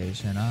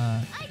 evasion.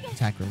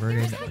 Attack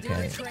reverted.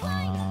 Okay.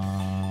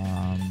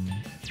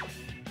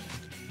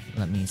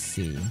 Let me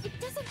see.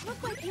 It doesn't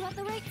look like you have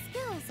the right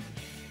skills.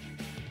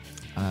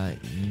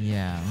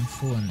 Yeah, I'm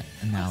full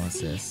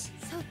analysis.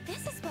 So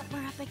this is what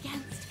we're up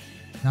against.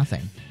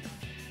 Nothing.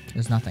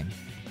 There's nothing.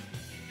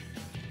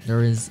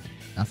 There is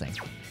nothing.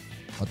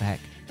 What the heck?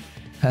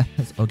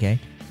 Okay.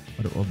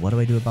 What do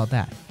I do about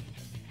that?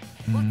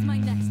 What's my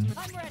next?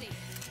 I'm ready.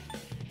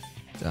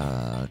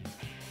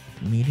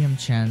 Medium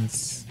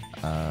chance,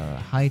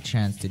 high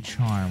chance to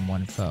charm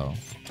one foe.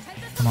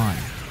 Come on.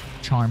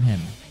 Charm him.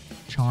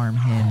 Charm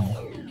him.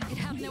 It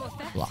have no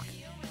effect. Block.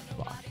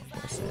 Block.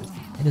 Of course it is.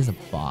 It is a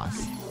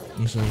boss.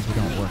 Usually we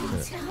don't work for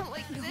it. Not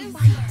like this.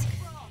 Huh?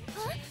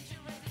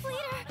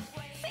 Leader,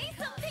 say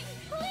something,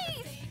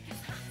 please.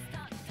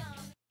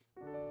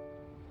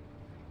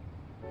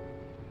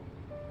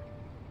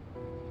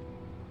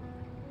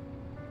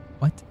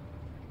 What?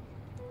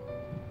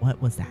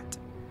 What was that?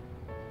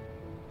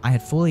 I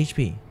had full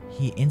HP.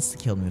 He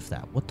insta-killed me with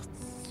that. What the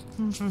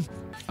f.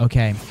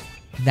 Okay.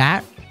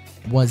 That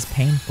was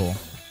painful.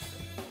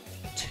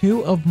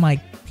 2 of my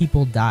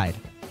people died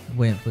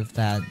with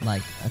that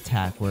like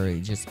attack where he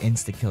just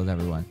insta-killed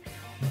everyone.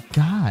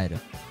 God. I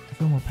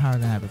feel more power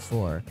than I had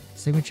before.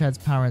 Sigma-Chad's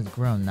power has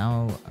grown.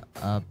 Now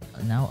up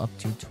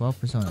to 12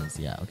 personas.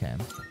 Yeah, okay.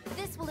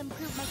 This will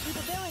improve my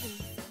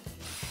capabilities.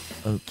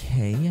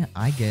 Okay,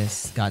 I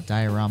guess got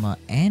Diorama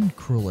and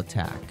Cruel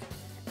Attack.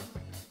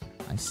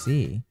 I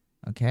see.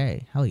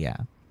 Okay, hell yeah.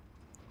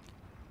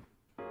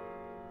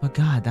 But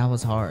god, that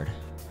was hard.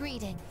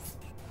 Greetings.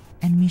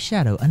 Enemy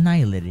shadow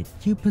annihilated.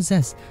 You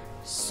possess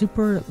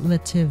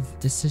superlative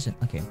decision.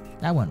 Okay,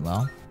 that went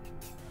well.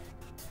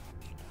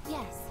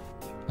 Yes.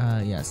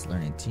 Yes,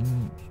 learning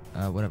team,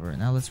 whatever.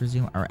 Now let's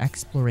resume our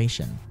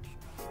exploration.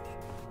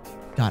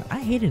 God, I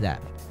hated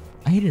that.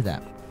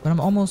 But I'm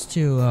almost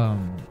to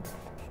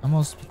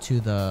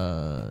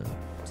the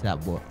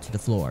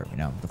floor, you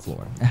know, the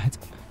floor.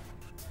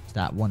 To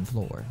that one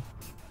floor.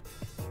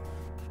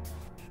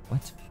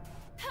 What?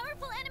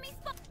 Powerful enemy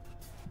spot.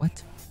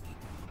 What?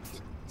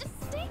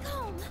 Just stay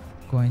calm.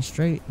 Going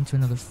straight into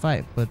another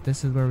fight, but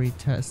this is where we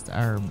test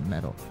our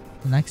metal.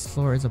 The next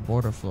floor is a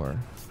border floor.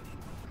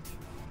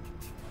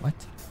 What?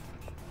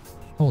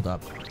 Hold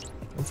up.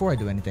 Before I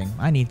do anything,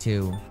 I need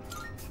to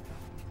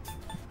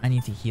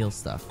heal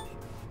stuff.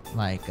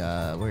 Like,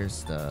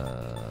 where's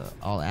the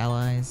all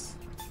allies?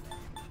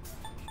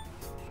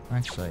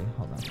 Actually,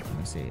 hold on. Let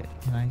me see it.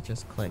 Can I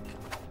just click?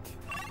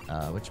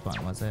 Which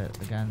button was it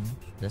again?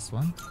 This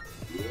one.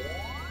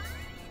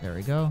 There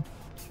we go.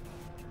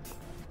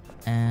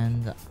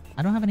 And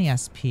I don't have any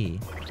SP.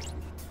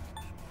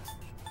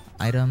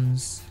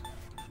 Items.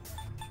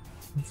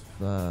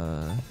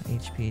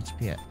 HP,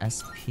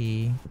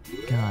 SP.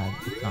 God,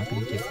 it's not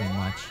gonna give me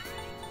much.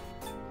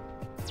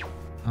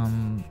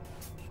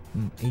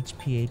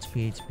 HP.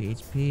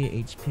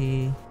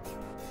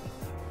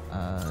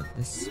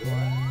 This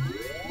one.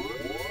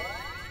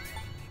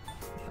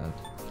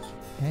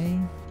 Okay.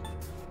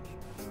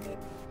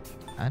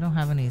 I don't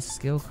have any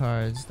skill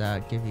cards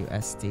that give you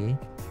SD.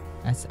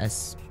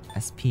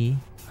 SP,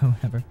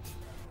 whatever.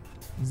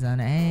 Zone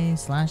A,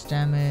 slash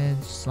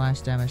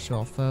damage to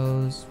all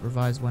foes,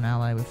 revives one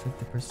ally with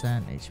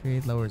 50%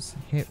 HP, lowers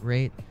hit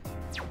rate.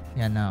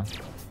 Yeah, no.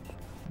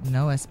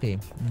 No SP.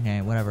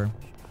 Okay, whatever.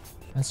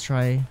 Let's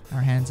try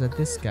our hands at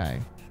this guy.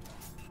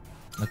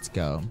 Let's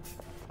go.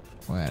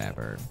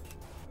 Whatever.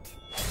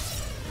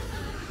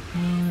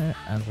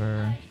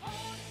 Whatever.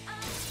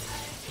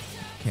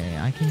 Okay,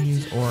 I can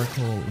use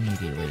Oracle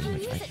immediately,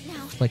 which I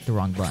clicked the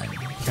wrong button.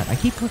 God, I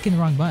keep clicking the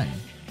wrong button.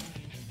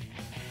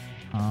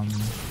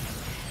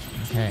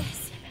 Okay.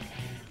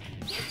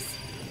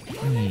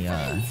 Let me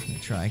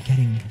try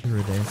getting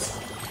through this.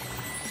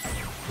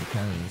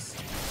 Because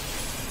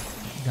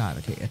God,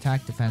 okay.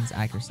 Attack, defense,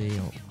 accuracy,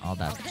 all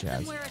that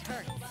jazz.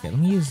 Okay, let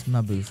me use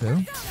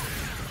Mabufu.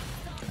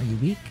 Are you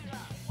weak?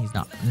 He's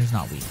not. He's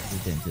not weak. He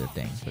didn't do the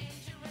thing, but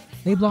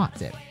they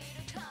blocked it.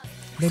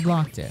 They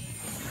blocked it.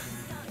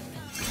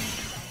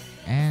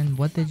 And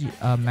what did you...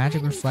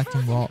 magic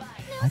reflecting wall...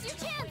 What?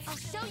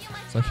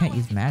 So I can't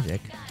use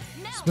magic.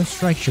 Swift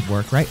strike should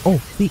work, right?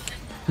 Oh, weak.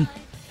 Weak.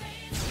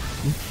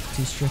 Weak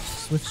to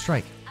swift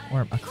strike.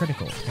 Or a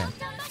critical. Okay.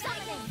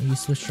 Use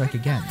swift strike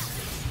again.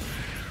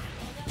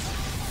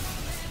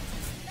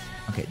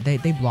 Okay,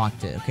 they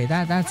blocked it. Okay,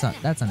 that's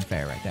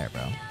unfair right there,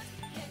 bro.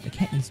 They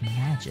can't use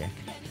magic.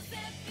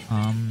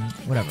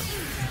 Whatever.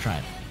 I'll try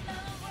it.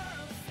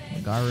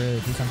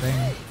 Garu, do something.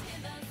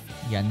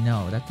 Yeah,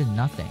 no, that did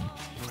nothing.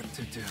 What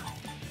to do?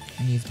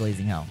 And use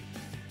Blazing Hell.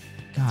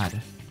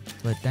 God.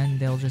 But then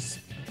they'll just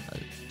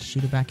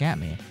shoot it back at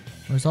me.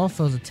 Resolve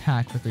foe's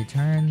attack for 3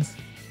 turns.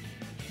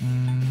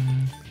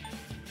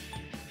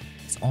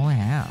 That's all I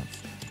have.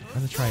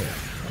 Let's try it.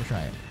 Let's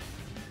try it.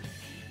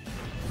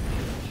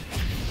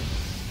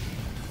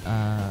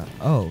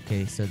 Oh,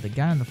 okay, so the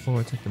guy on the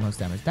floor took the most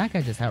damage. That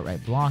guy just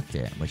outright blocked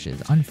it, which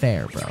is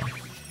unfair, bro.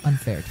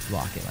 Unfair to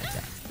block it like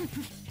that.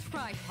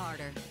 Try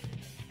harder.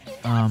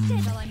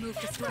 Shall I move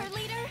to strike?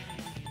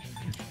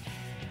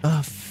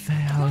 How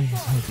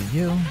do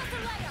you?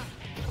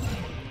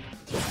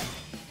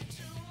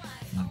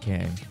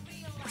 Okay.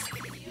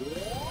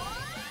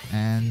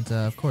 And,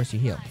 of course you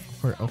heal.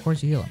 Of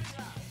course you heal him.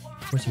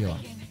 Of course you heal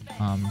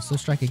him. So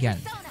strike again.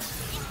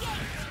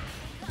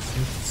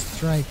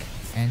 Strike,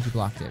 and you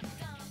blocked it.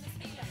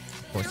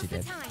 Of course you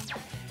did.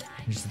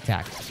 You just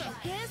attack.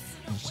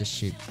 You just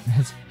shoot.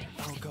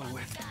 I'll go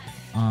with.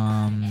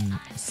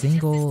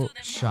 Single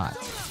shot.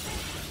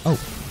 Oh,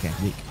 okay,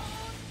 weak.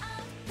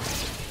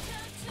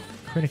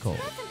 Critical,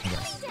 I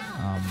guess.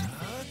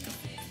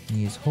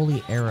 Use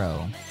Holy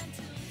Arrow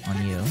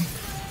on you.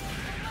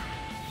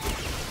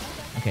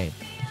 Okay,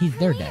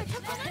 they're dead.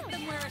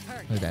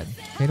 They're dead.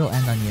 Fatal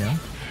End on you.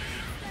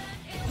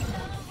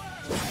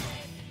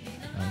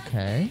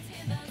 Okay.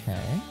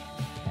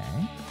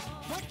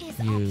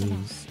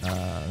 Use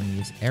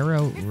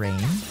Arrow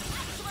Rain.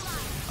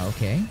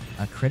 Okay.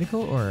 A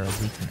critical or a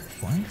weak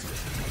point?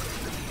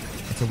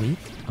 It's a weak.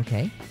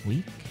 Okay,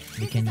 weak.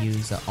 We can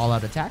use All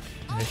Out Attack.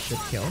 This should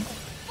kill.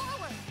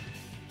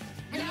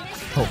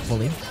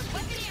 Hopefully.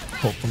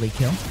 Hopefully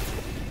kill.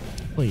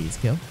 Please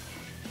kill.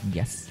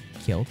 Yes,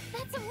 killed.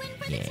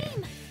 Yeah.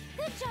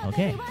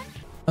 Okay.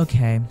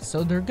 Okay,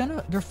 so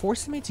they're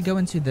forcing me to go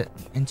into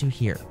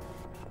here.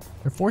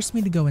 They're forcing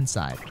me to go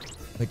inside,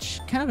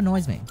 which kind of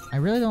annoys me. I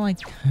really don't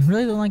like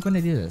when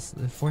they do this.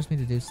 They force me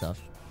to do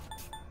stuff.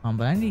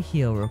 But I need to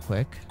heal real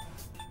quick.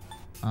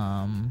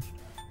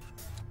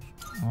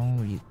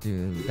 Oh, you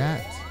do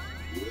that.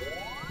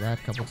 That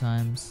a couple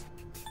times.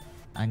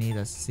 I need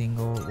a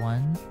single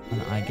one on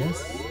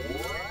Aigis.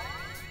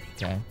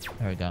 Okay,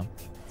 there we go.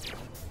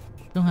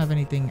 Don't have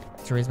anything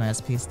to raise my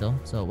SP still,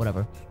 so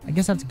whatever. I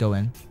guess I have to go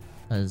in,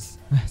 because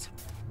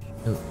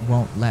it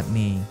won't let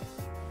me.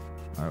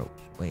 Or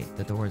wait,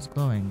 the door is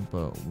glowing,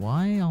 but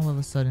why all of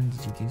a sudden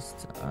did you do?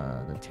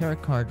 The tarot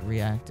card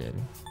reacted.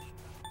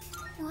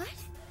 What?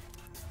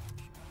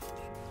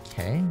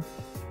 Okay.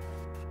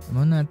 The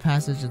Monad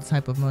Passage is the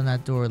type of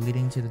Monad door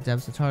leading to the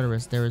depths of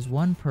Tartarus. There is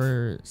one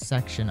per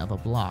section of a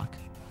block.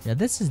 Yeah,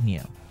 this is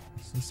new.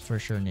 This is for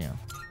sure new.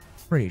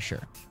 Pretty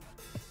sure.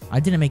 I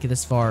didn't make it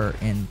this far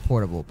in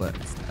Portable, but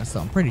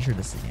still, I'm pretty sure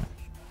this is new.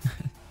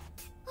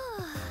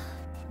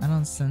 I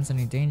don't sense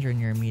any danger in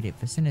your immediate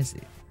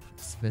vicinity.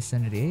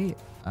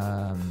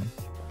 I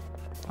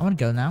want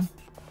to go now.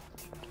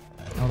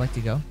 I would like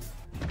to go.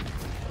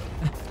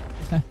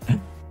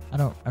 I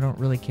don't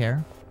really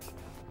care.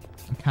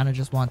 I kind of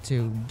just want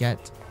to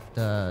get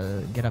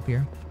up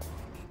here.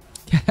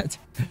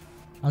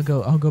 I'll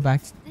go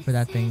back for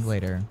that thing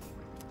later.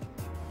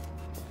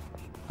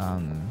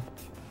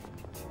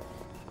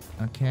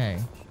 Okay.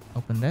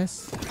 Open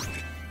this.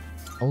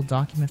 Old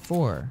document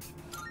 4.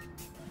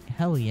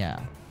 Hell yeah.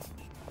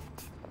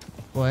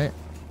 But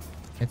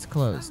it's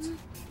closed.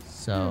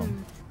 So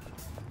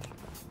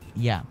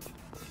yeah.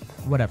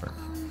 Whatever.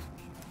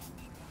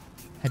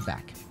 Head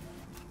back.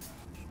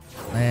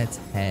 Let's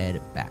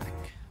head back.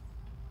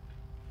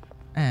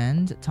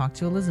 And talk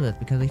to Elizabeth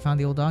because we found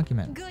the old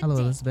document. Good Hello,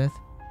 day. Elizabeth.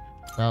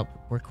 Well,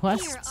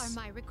 requests. Here are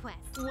my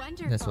requests.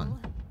 Wonderful. This one.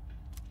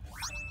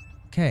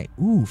 Okay.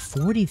 Ooh,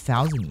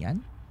 40,000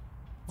 yen?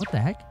 What the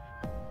heck?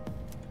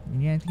 You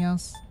need anything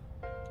else?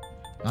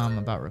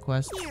 About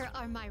requests? Here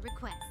are my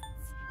requests.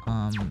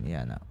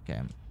 Yeah, no.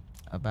 Okay.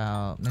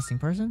 About missing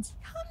persons?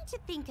 Come to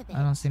think of it.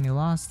 I don't see any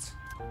lost.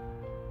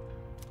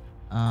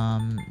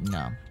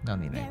 No.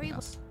 Don't need Very anything well.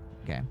 else.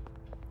 Okay.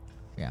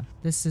 Yeah.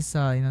 This is,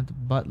 you know, the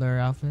butler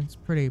outfit. It's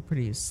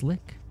pretty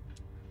slick.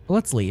 But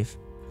let's leave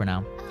for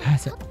now.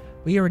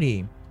 We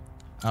already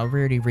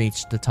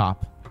reached the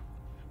top.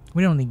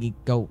 We don't need to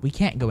go. We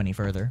can't go any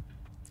further.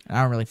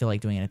 I don't really feel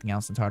like doing anything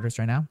else in Tartarus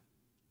right now.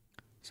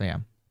 So yeah,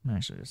 I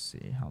should just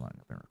see how long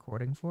I've been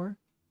recording for.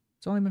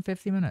 It's only been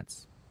 50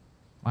 minutes.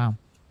 Wow.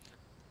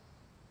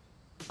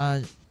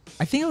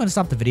 I think I'm gonna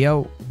stop the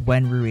video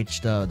when we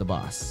reach the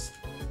boss.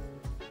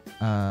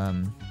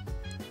 Don't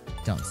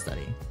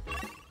study.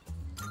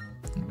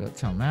 Go to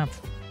town map.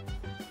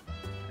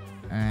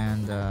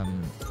 And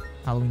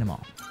Halloween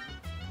Mall.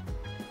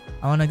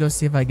 I wanna go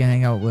see if I can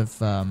hang out with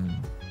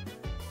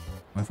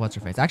what's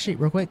her face. Actually,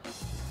 real quick,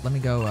 let me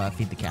go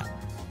feed the cat.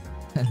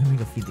 Let me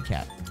go feed the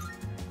cat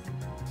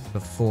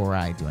before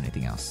I do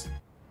anything else.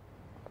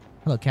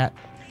 Hello, cat.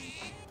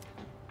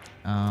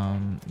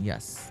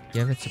 Yes.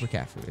 Give it super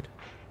cat food.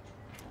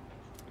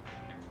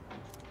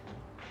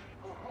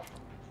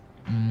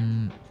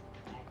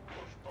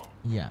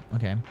 Yeah,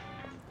 okay.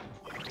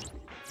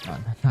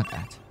 Not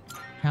that.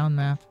 Town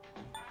map.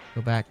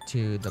 Go back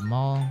to the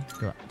mall.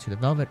 Go to the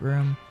Velvet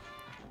Room.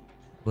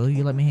 Will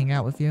you let me hang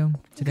out with you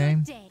today?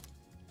 Good day.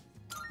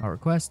 Our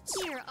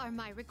requests. Here are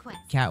my requests.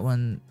 Cat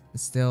one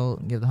still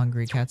give the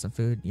hungry cat some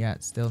food. Yeah,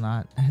 still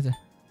not. Come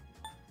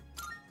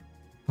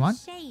on.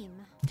 Shame.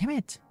 Damn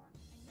it.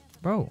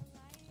 Bro.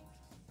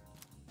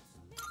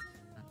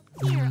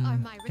 Here are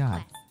my God.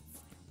 requests.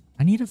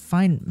 I need to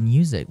find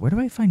music. Where do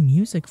I find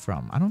music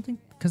from? I don't think...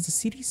 Because the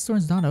CD store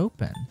is not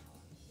open.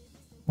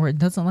 Or it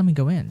doesn't let me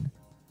go in.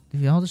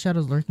 If all the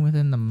shadows lurking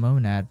within the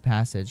Monad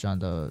passage on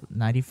the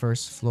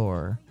 91st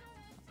floor.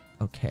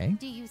 Okay.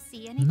 Do you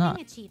see anything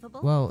Not... achievable?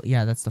 Well,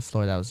 yeah, that's the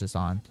floor that was just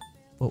on.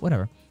 Well,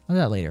 whatever. I'll do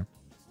that later.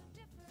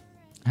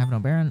 I have no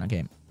Baron.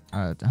 Okay.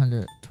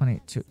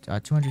 122...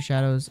 200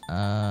 shadows.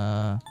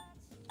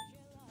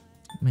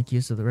 Make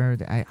use of the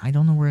rarity. I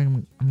don't know where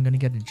I'm gonna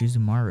get a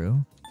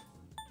Juzumaru.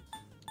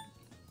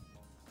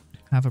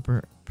 Have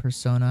a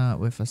persona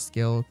with a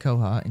skill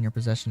Koha in your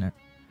possession.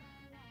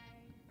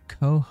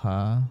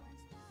 Koha.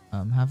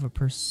 Have a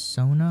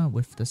persona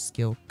with the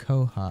skill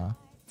Koha.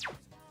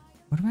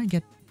 Where do I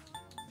get...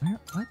 Where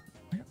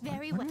do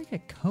I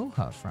get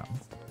Koha from?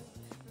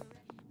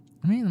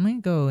 Let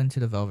me go into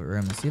the Velvet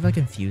Room and see if I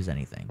can fuse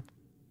anything.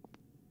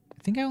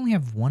 I think I only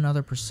have one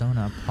other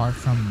persona apart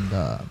from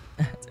the...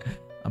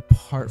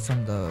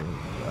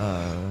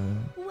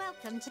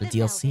 Welcome to the the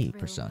DLC Velvet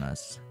Room.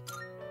 personas.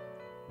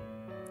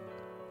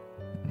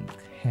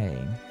 Okay.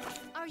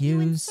 Are you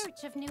in Use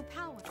search of new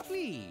power?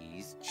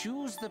 Please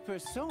choose the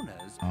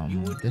personas you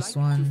Um, would this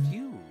like one. to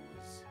fuse.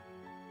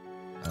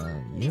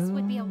 This you.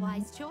 would be a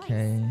wise choice.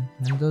 Okay.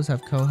 None of those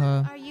have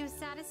Koha. Are you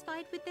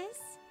satisfied with this?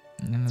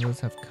 None of those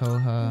have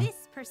Koha.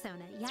 This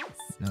persona, yes?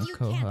 No you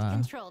Koha. can't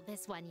control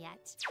this one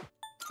yet.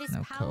 This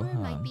No power Koha.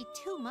 might be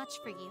too much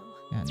for you.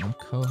 Yeah, no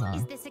Koha.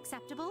 Is this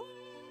acceptable?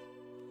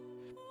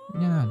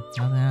 Yeah,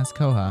 nothing has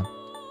Koha.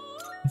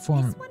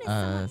 Form This one is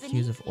somewhat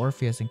fuse of beneath you.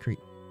 Orpheus and create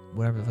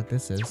whatever the fuck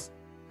this is.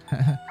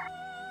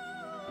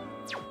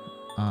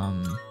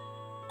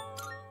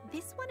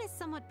 This one is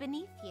somewhat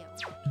beneath you.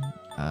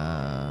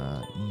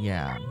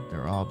 Yeah,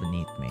 they're all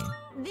beneath me.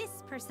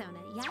 This persona,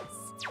 yes?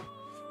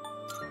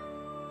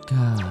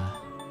 Gah. This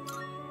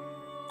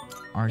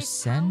power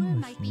Arsene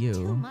might with be too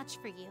you. much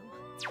for you.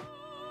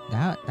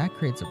 That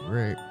creates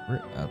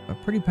a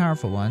pretty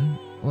powerful one.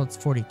 Well, it's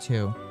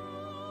 42.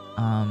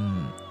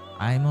 I'm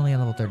only at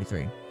level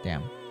 33.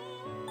 Damn.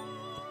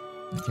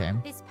 Okay.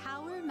 This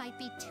power might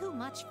be too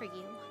much for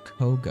you.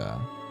 Koga.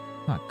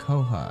 Not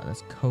Koha,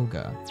 that's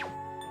Koga.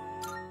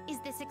 Is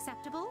this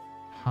acceptable?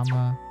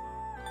 Hama.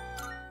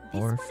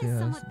 This one is Orpheus.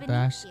 somewhat beneath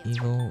Bash. you.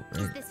 Evil.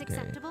 Is this Okay.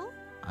 acceptable?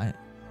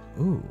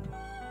 Ooh.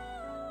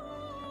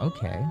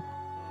 Okay.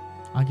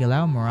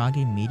 Agilao,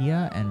 Moragi,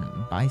 Media, and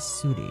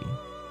Baisudi.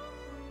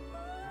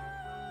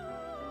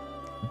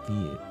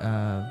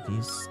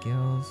 These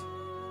skills.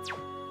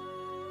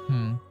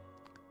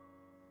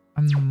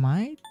 I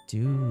might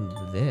do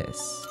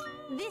this.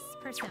 This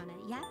persona,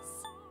 yes?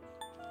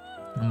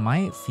 I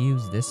might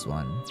fuse this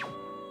one.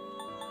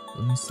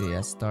 Let me see.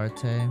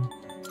 Astarte.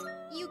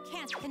 You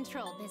can't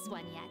control this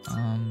one yet.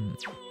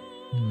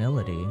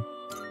 Melody.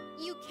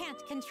 You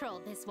can't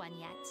control this one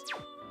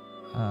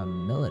yet.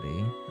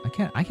 Melody.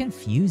 I can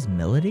fuse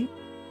Melody?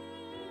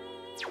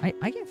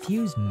 I can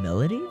fuse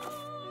Melody?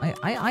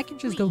 I can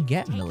just go Please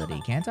get take a Melody,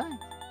 look. can't I?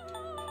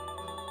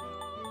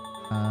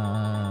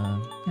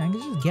 Yeah, I can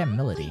just get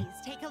Melody.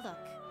 Please take a look.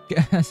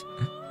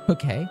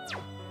 Okay.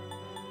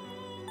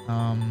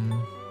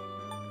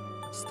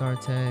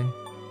 Astarte.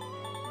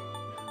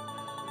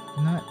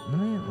 Not. Let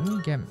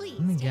me get Please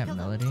let me take get a look.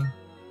 Melody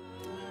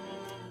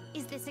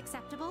Is this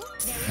acceptable?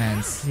 There you and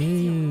go.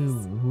 see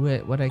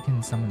It's what I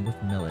can summon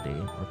with Melody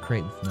or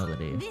create with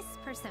Melody. yours. This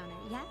persona,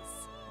 yes?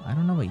 I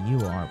don't know what you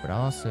are, but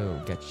I'll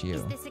also get you.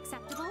 Is this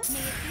acceptable? May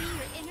it be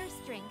your inner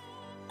strength.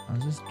 I'll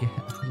just get.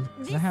 Cause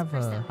I This have a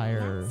persona,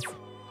 higher, yes?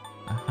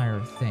 a higher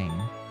thing.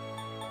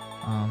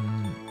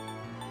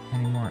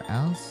 Anymore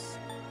else?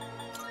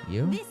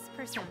 You? This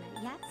persona,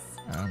 yes?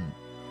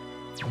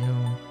 You.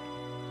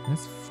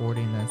 That's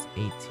 40 and that's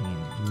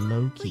 18.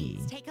 Loki.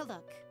 Please take a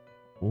look.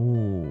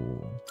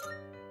 Ooh.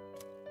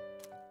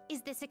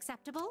 Is this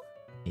acceptable?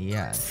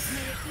 Yes. May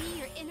it be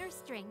your inner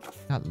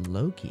strength. Got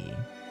Loki.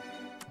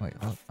 Wait,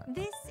 hold on.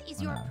 This is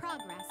Oh, your no.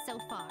 progress so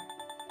far.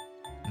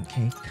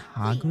 Okay, Please take a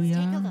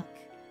Kaguya. look.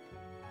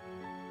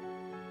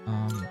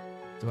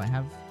 Do I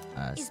have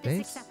Is this space?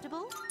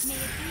 acceptable? May it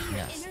be your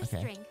Yes, inner okay.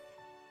 strength.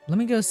 Let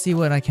me go see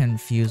what I can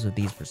fuse with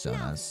these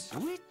personas.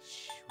 Which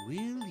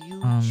will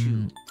you Um,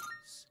 choose?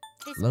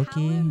 This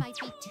Loki, power might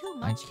be too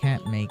I much.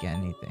 can't make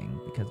anything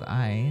because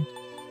I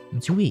am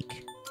too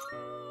weak.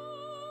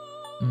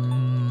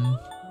 Mm,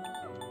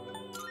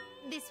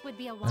 This would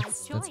be a wise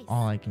that's choice.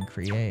 all I can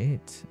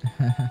create.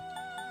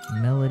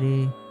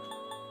 Melody.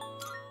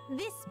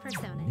 This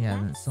persona.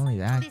 Yeah, yes. it's only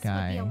that This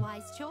guy. would be a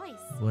wise choice.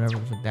 Whatever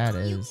the fuck that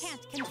You is.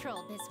 can't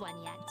control this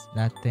one yet.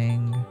 That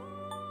thing.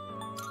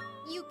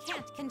 You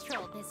can't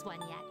control this one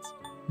yet.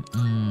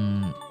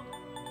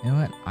 You know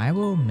what? I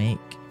will make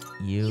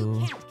You you.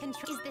 can't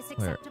control. Is this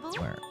Where? acceptable?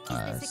 Where?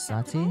 Is this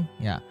Sati? acceptable?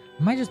 Yeah.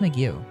 I might just make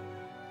you.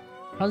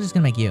 Probably just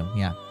gonna make you.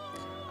 Yeah.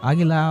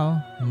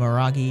 Agilao,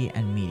 Moragi,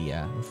 and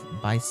Media.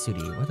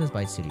 Baisuri. What does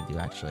Baisuri do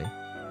actually?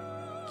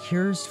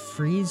 Cures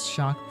freeze,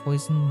 shock,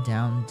 poison,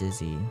 down,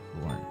 dizzy.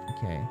 Warren.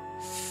 Okay.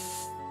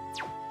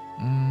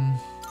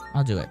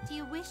 I'll do it. What do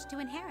you wish to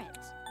inherit?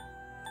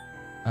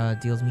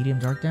 Deals medium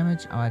dark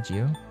damage. I'll add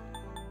you.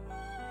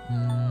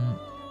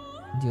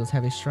 Deals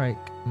heavy strike.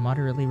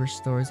 Moderately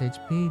restores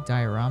HP.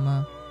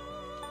 Diorama.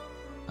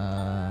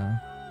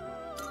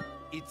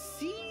 It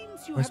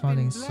seems you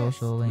Corresponding have been blessed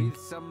social link.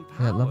 with some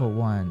At level power.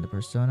 1, the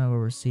persona will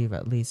receive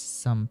at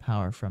least some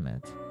power from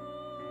it.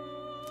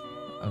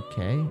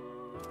 Okay.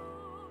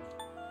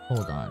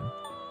 Hold on.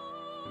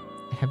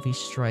 Heavy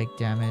strike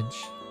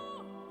damage.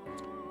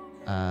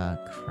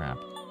 Crap.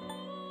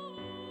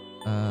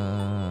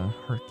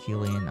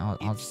 Herculean.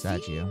 I'll just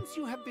add you. Seems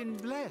you have been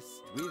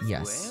blessed with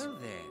Yes. well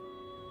then.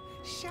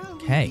 Shall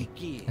we Okay.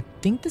 begin? I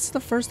think this is the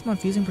first time I'm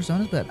fusing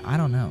personas, but I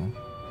don't know.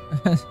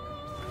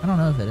 I don't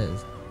know if it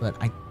is, but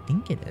I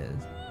think it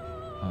is.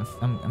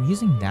 I'm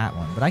using that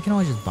one, but I can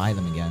always just buy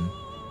them again.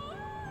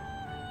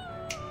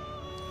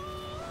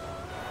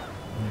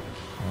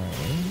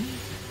 Okay.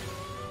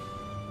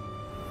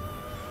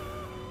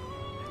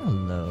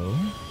 Hello.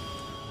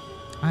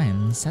 I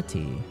am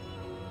Seti.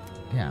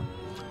 Yeah.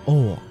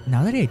 Oh,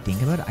 now that I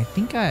think about it, I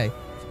think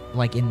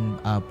like in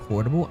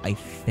Portable, I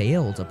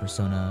failed a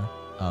Persona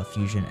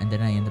fusion, and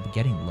then I ended up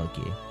getting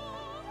Loki.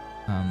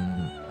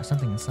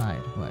 Something inside.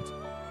 What?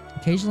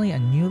 Occasionally, a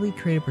newly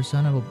created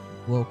Persona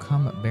will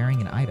come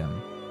bearing an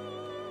item.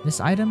 This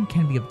item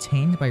can be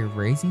obtained by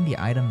raising the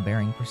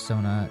item-bearing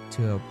Persona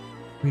to a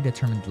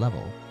predetermined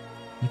level.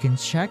 You can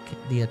check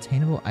the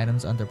attainable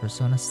items under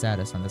Persona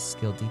status on the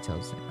skill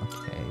details.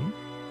 Okay.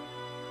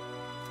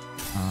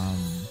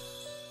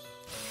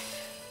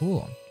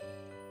 Cool.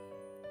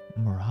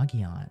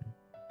 Moragion.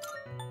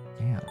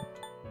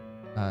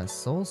 Damn.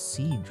 Soul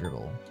Seed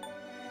Dribble.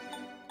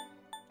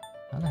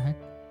 How the heck?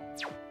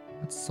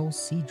 What's Soul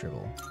Seed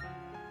Dribble?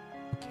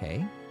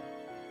 Okay.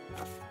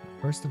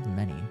 First of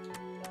many.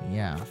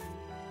 Yeah.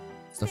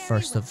 It's the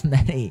first of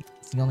many.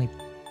 It's the only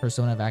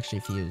persona I've actually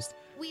fused.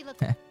 We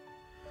look.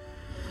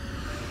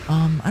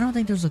 I don't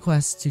think there's a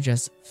quest to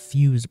just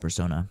fuse a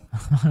persona.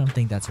 I don't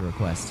think that's a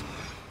request.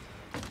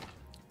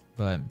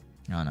 But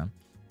I don't know.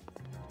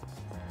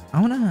 I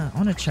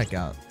wanna check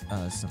out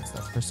some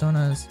stuff.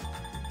 Personas.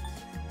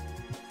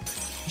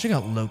 Check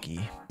out Loki.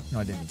 No,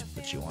 I didn't mean to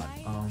put you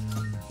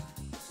on.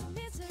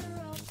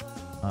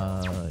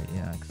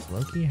 Yeah, because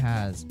Loki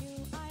has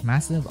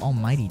massive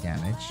almighty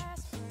damage,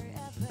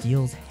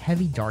 deals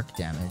heavy dark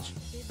damage,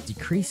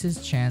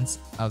 decreases chance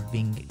of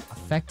being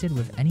affected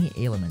with any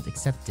ailment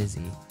except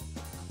dizzy.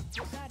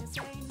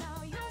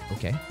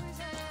 Okay.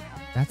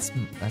 That's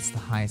the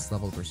highest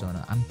level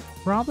persona. I'm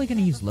probably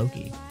gonna use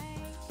Loki.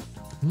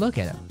 Look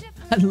at him.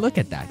 Look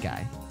at that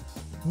guy.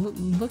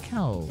 Look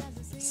how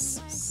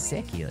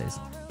sick he is.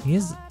 He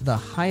is the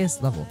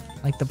highest level.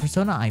 Like the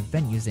persona I've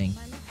been using,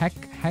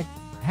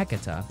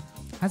 Hecata,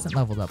 hasn't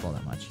leveled up all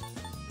that much.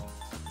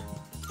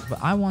 But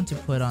I want to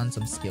put on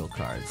some skill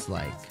cards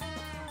like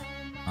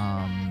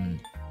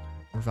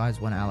revives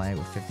one ally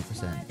with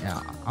 50%.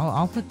 Yeah,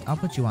 I'll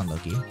put you on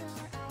Loki.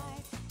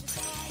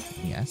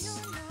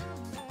 Yes.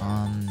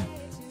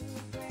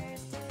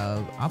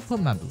 I'll put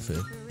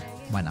Mabufu.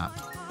 Why not?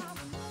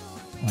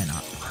 Why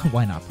not?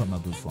 Why not put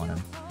Mabufu on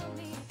him?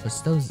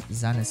 Bestows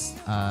Zanus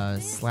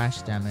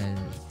slash damage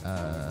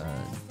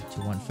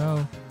to one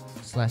foe,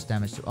 slash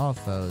damage to all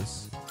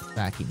foes,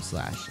 vacuum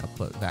slash. I'll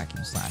put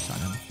vacuum slash on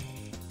him.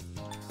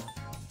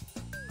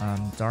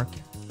 Dark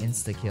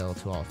insta kill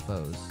to all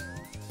foes.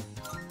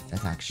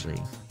 That's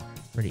actually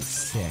pretty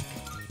sick.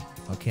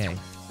 Okay,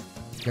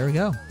 there we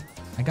go.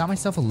 I got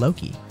myself a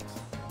Loki.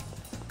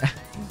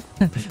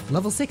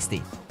 Level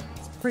 60.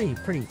 It's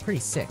pretty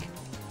sick.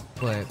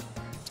 But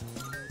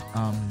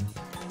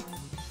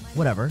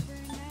whatever.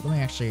 Let me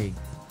actually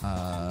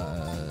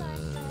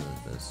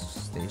the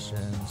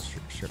station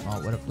strip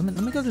mall. Whatever. Let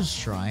me go to the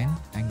shrine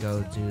and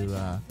go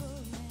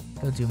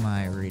do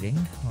my reading,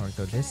 or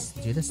do this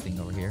thing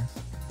over here.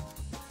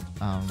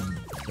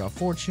 Draw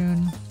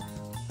fortune.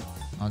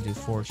 I'll do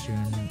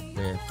fortune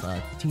with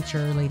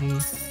teacher lady.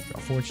 Draw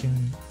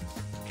fortune.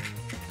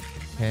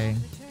 Okay.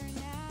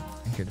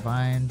 Thank you,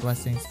 divine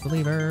blessings,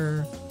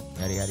 believer.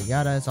 Yada yada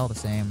yada. It's all the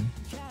same.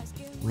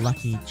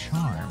 Lucky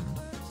charm.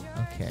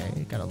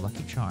 Okay, got a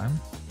lucky charm.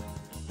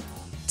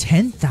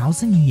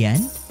 10,000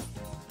 yen?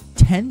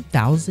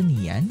 10,000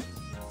 yen?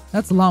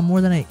 That's a lot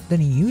more than it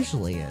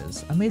usually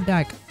is. I made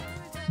back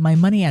my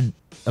money and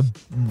a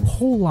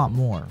whole lot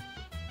more.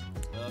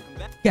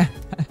 Yeah.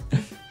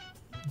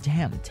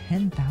 Damn,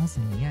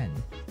 10,000 yen.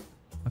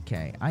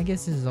 Okay, I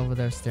guess he's over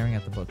there staring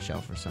at the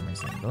bookshelf for some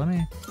reason. But let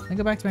me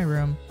go back to my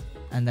room.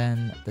 And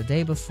then the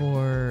day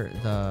before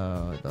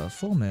the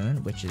full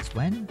moon, which is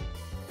when?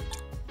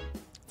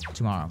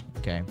 Tomorrow.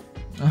 Okay.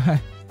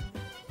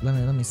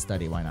 let me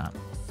study. Why not?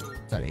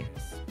 Study.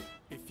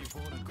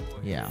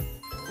 Yeah.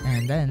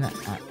 And then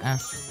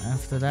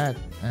after that,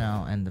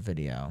 I'll end the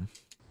video.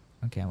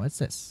 Okay, what's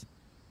this?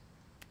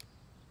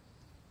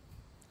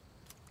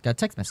 Got a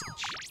text message.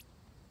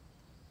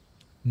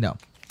 No.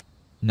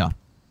 No.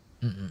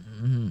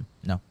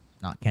 No.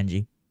 Not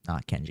Kenji.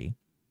 Not Kenji.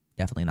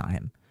 Definitely not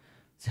him.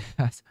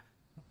 I don't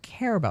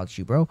care about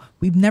you, bro.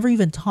 We've never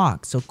even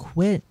talked, so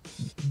quit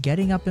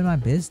getting up in my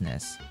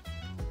business.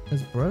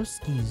 Because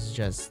broski's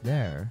just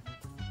there.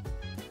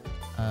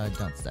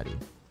 Don't study.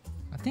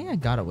 I think I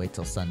gotta wait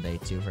till Sunday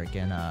to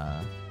freaking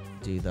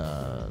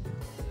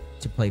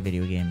to play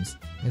video games.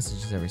 This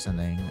is just every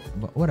Sunday,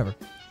 but whatever.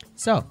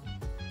 So,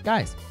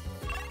 guys,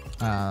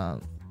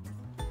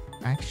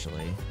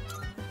 actually,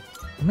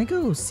 let me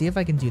go see if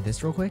I can do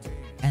this real quick,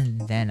 and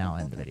then I'll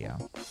end the video.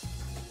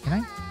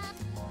 Can I?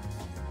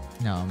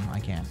 No, I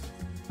can't.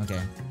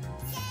 Okay.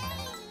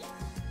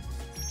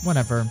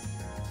 Whatever.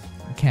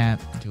 I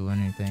can't do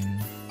anything.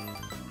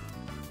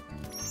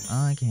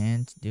 I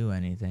can't do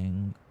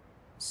anything.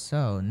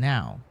 So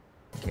now,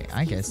 okay,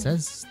 I guess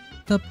as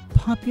the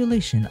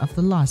population of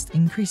the Lost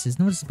increases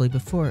noticeably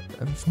before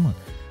full moon,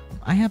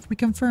 I have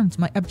reconfirmed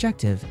my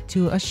objective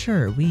to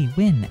assure we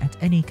win at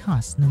any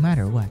cost, no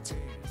matter what.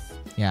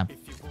 Yeah,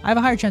 I have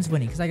a higher chance of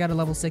winning because I got a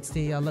level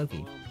 60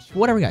 Loki. But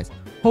whatever, guys.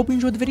 Hope you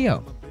enjoyed the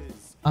video.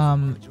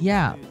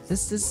 Yeah,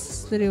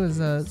 this video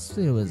was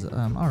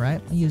all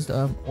right. I used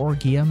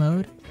Orgia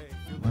mode,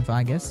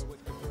 I guess.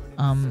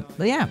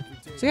 But yeah,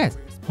 so guys,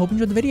 hope you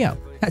enjoyed the video.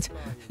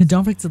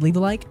 Don't forget to leave a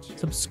like,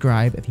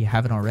 subscribe if you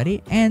haven't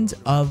already, and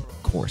of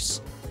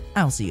course,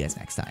 I'll see you guys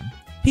next time.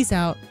 Peace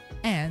out,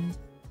 and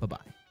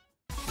bye-bye.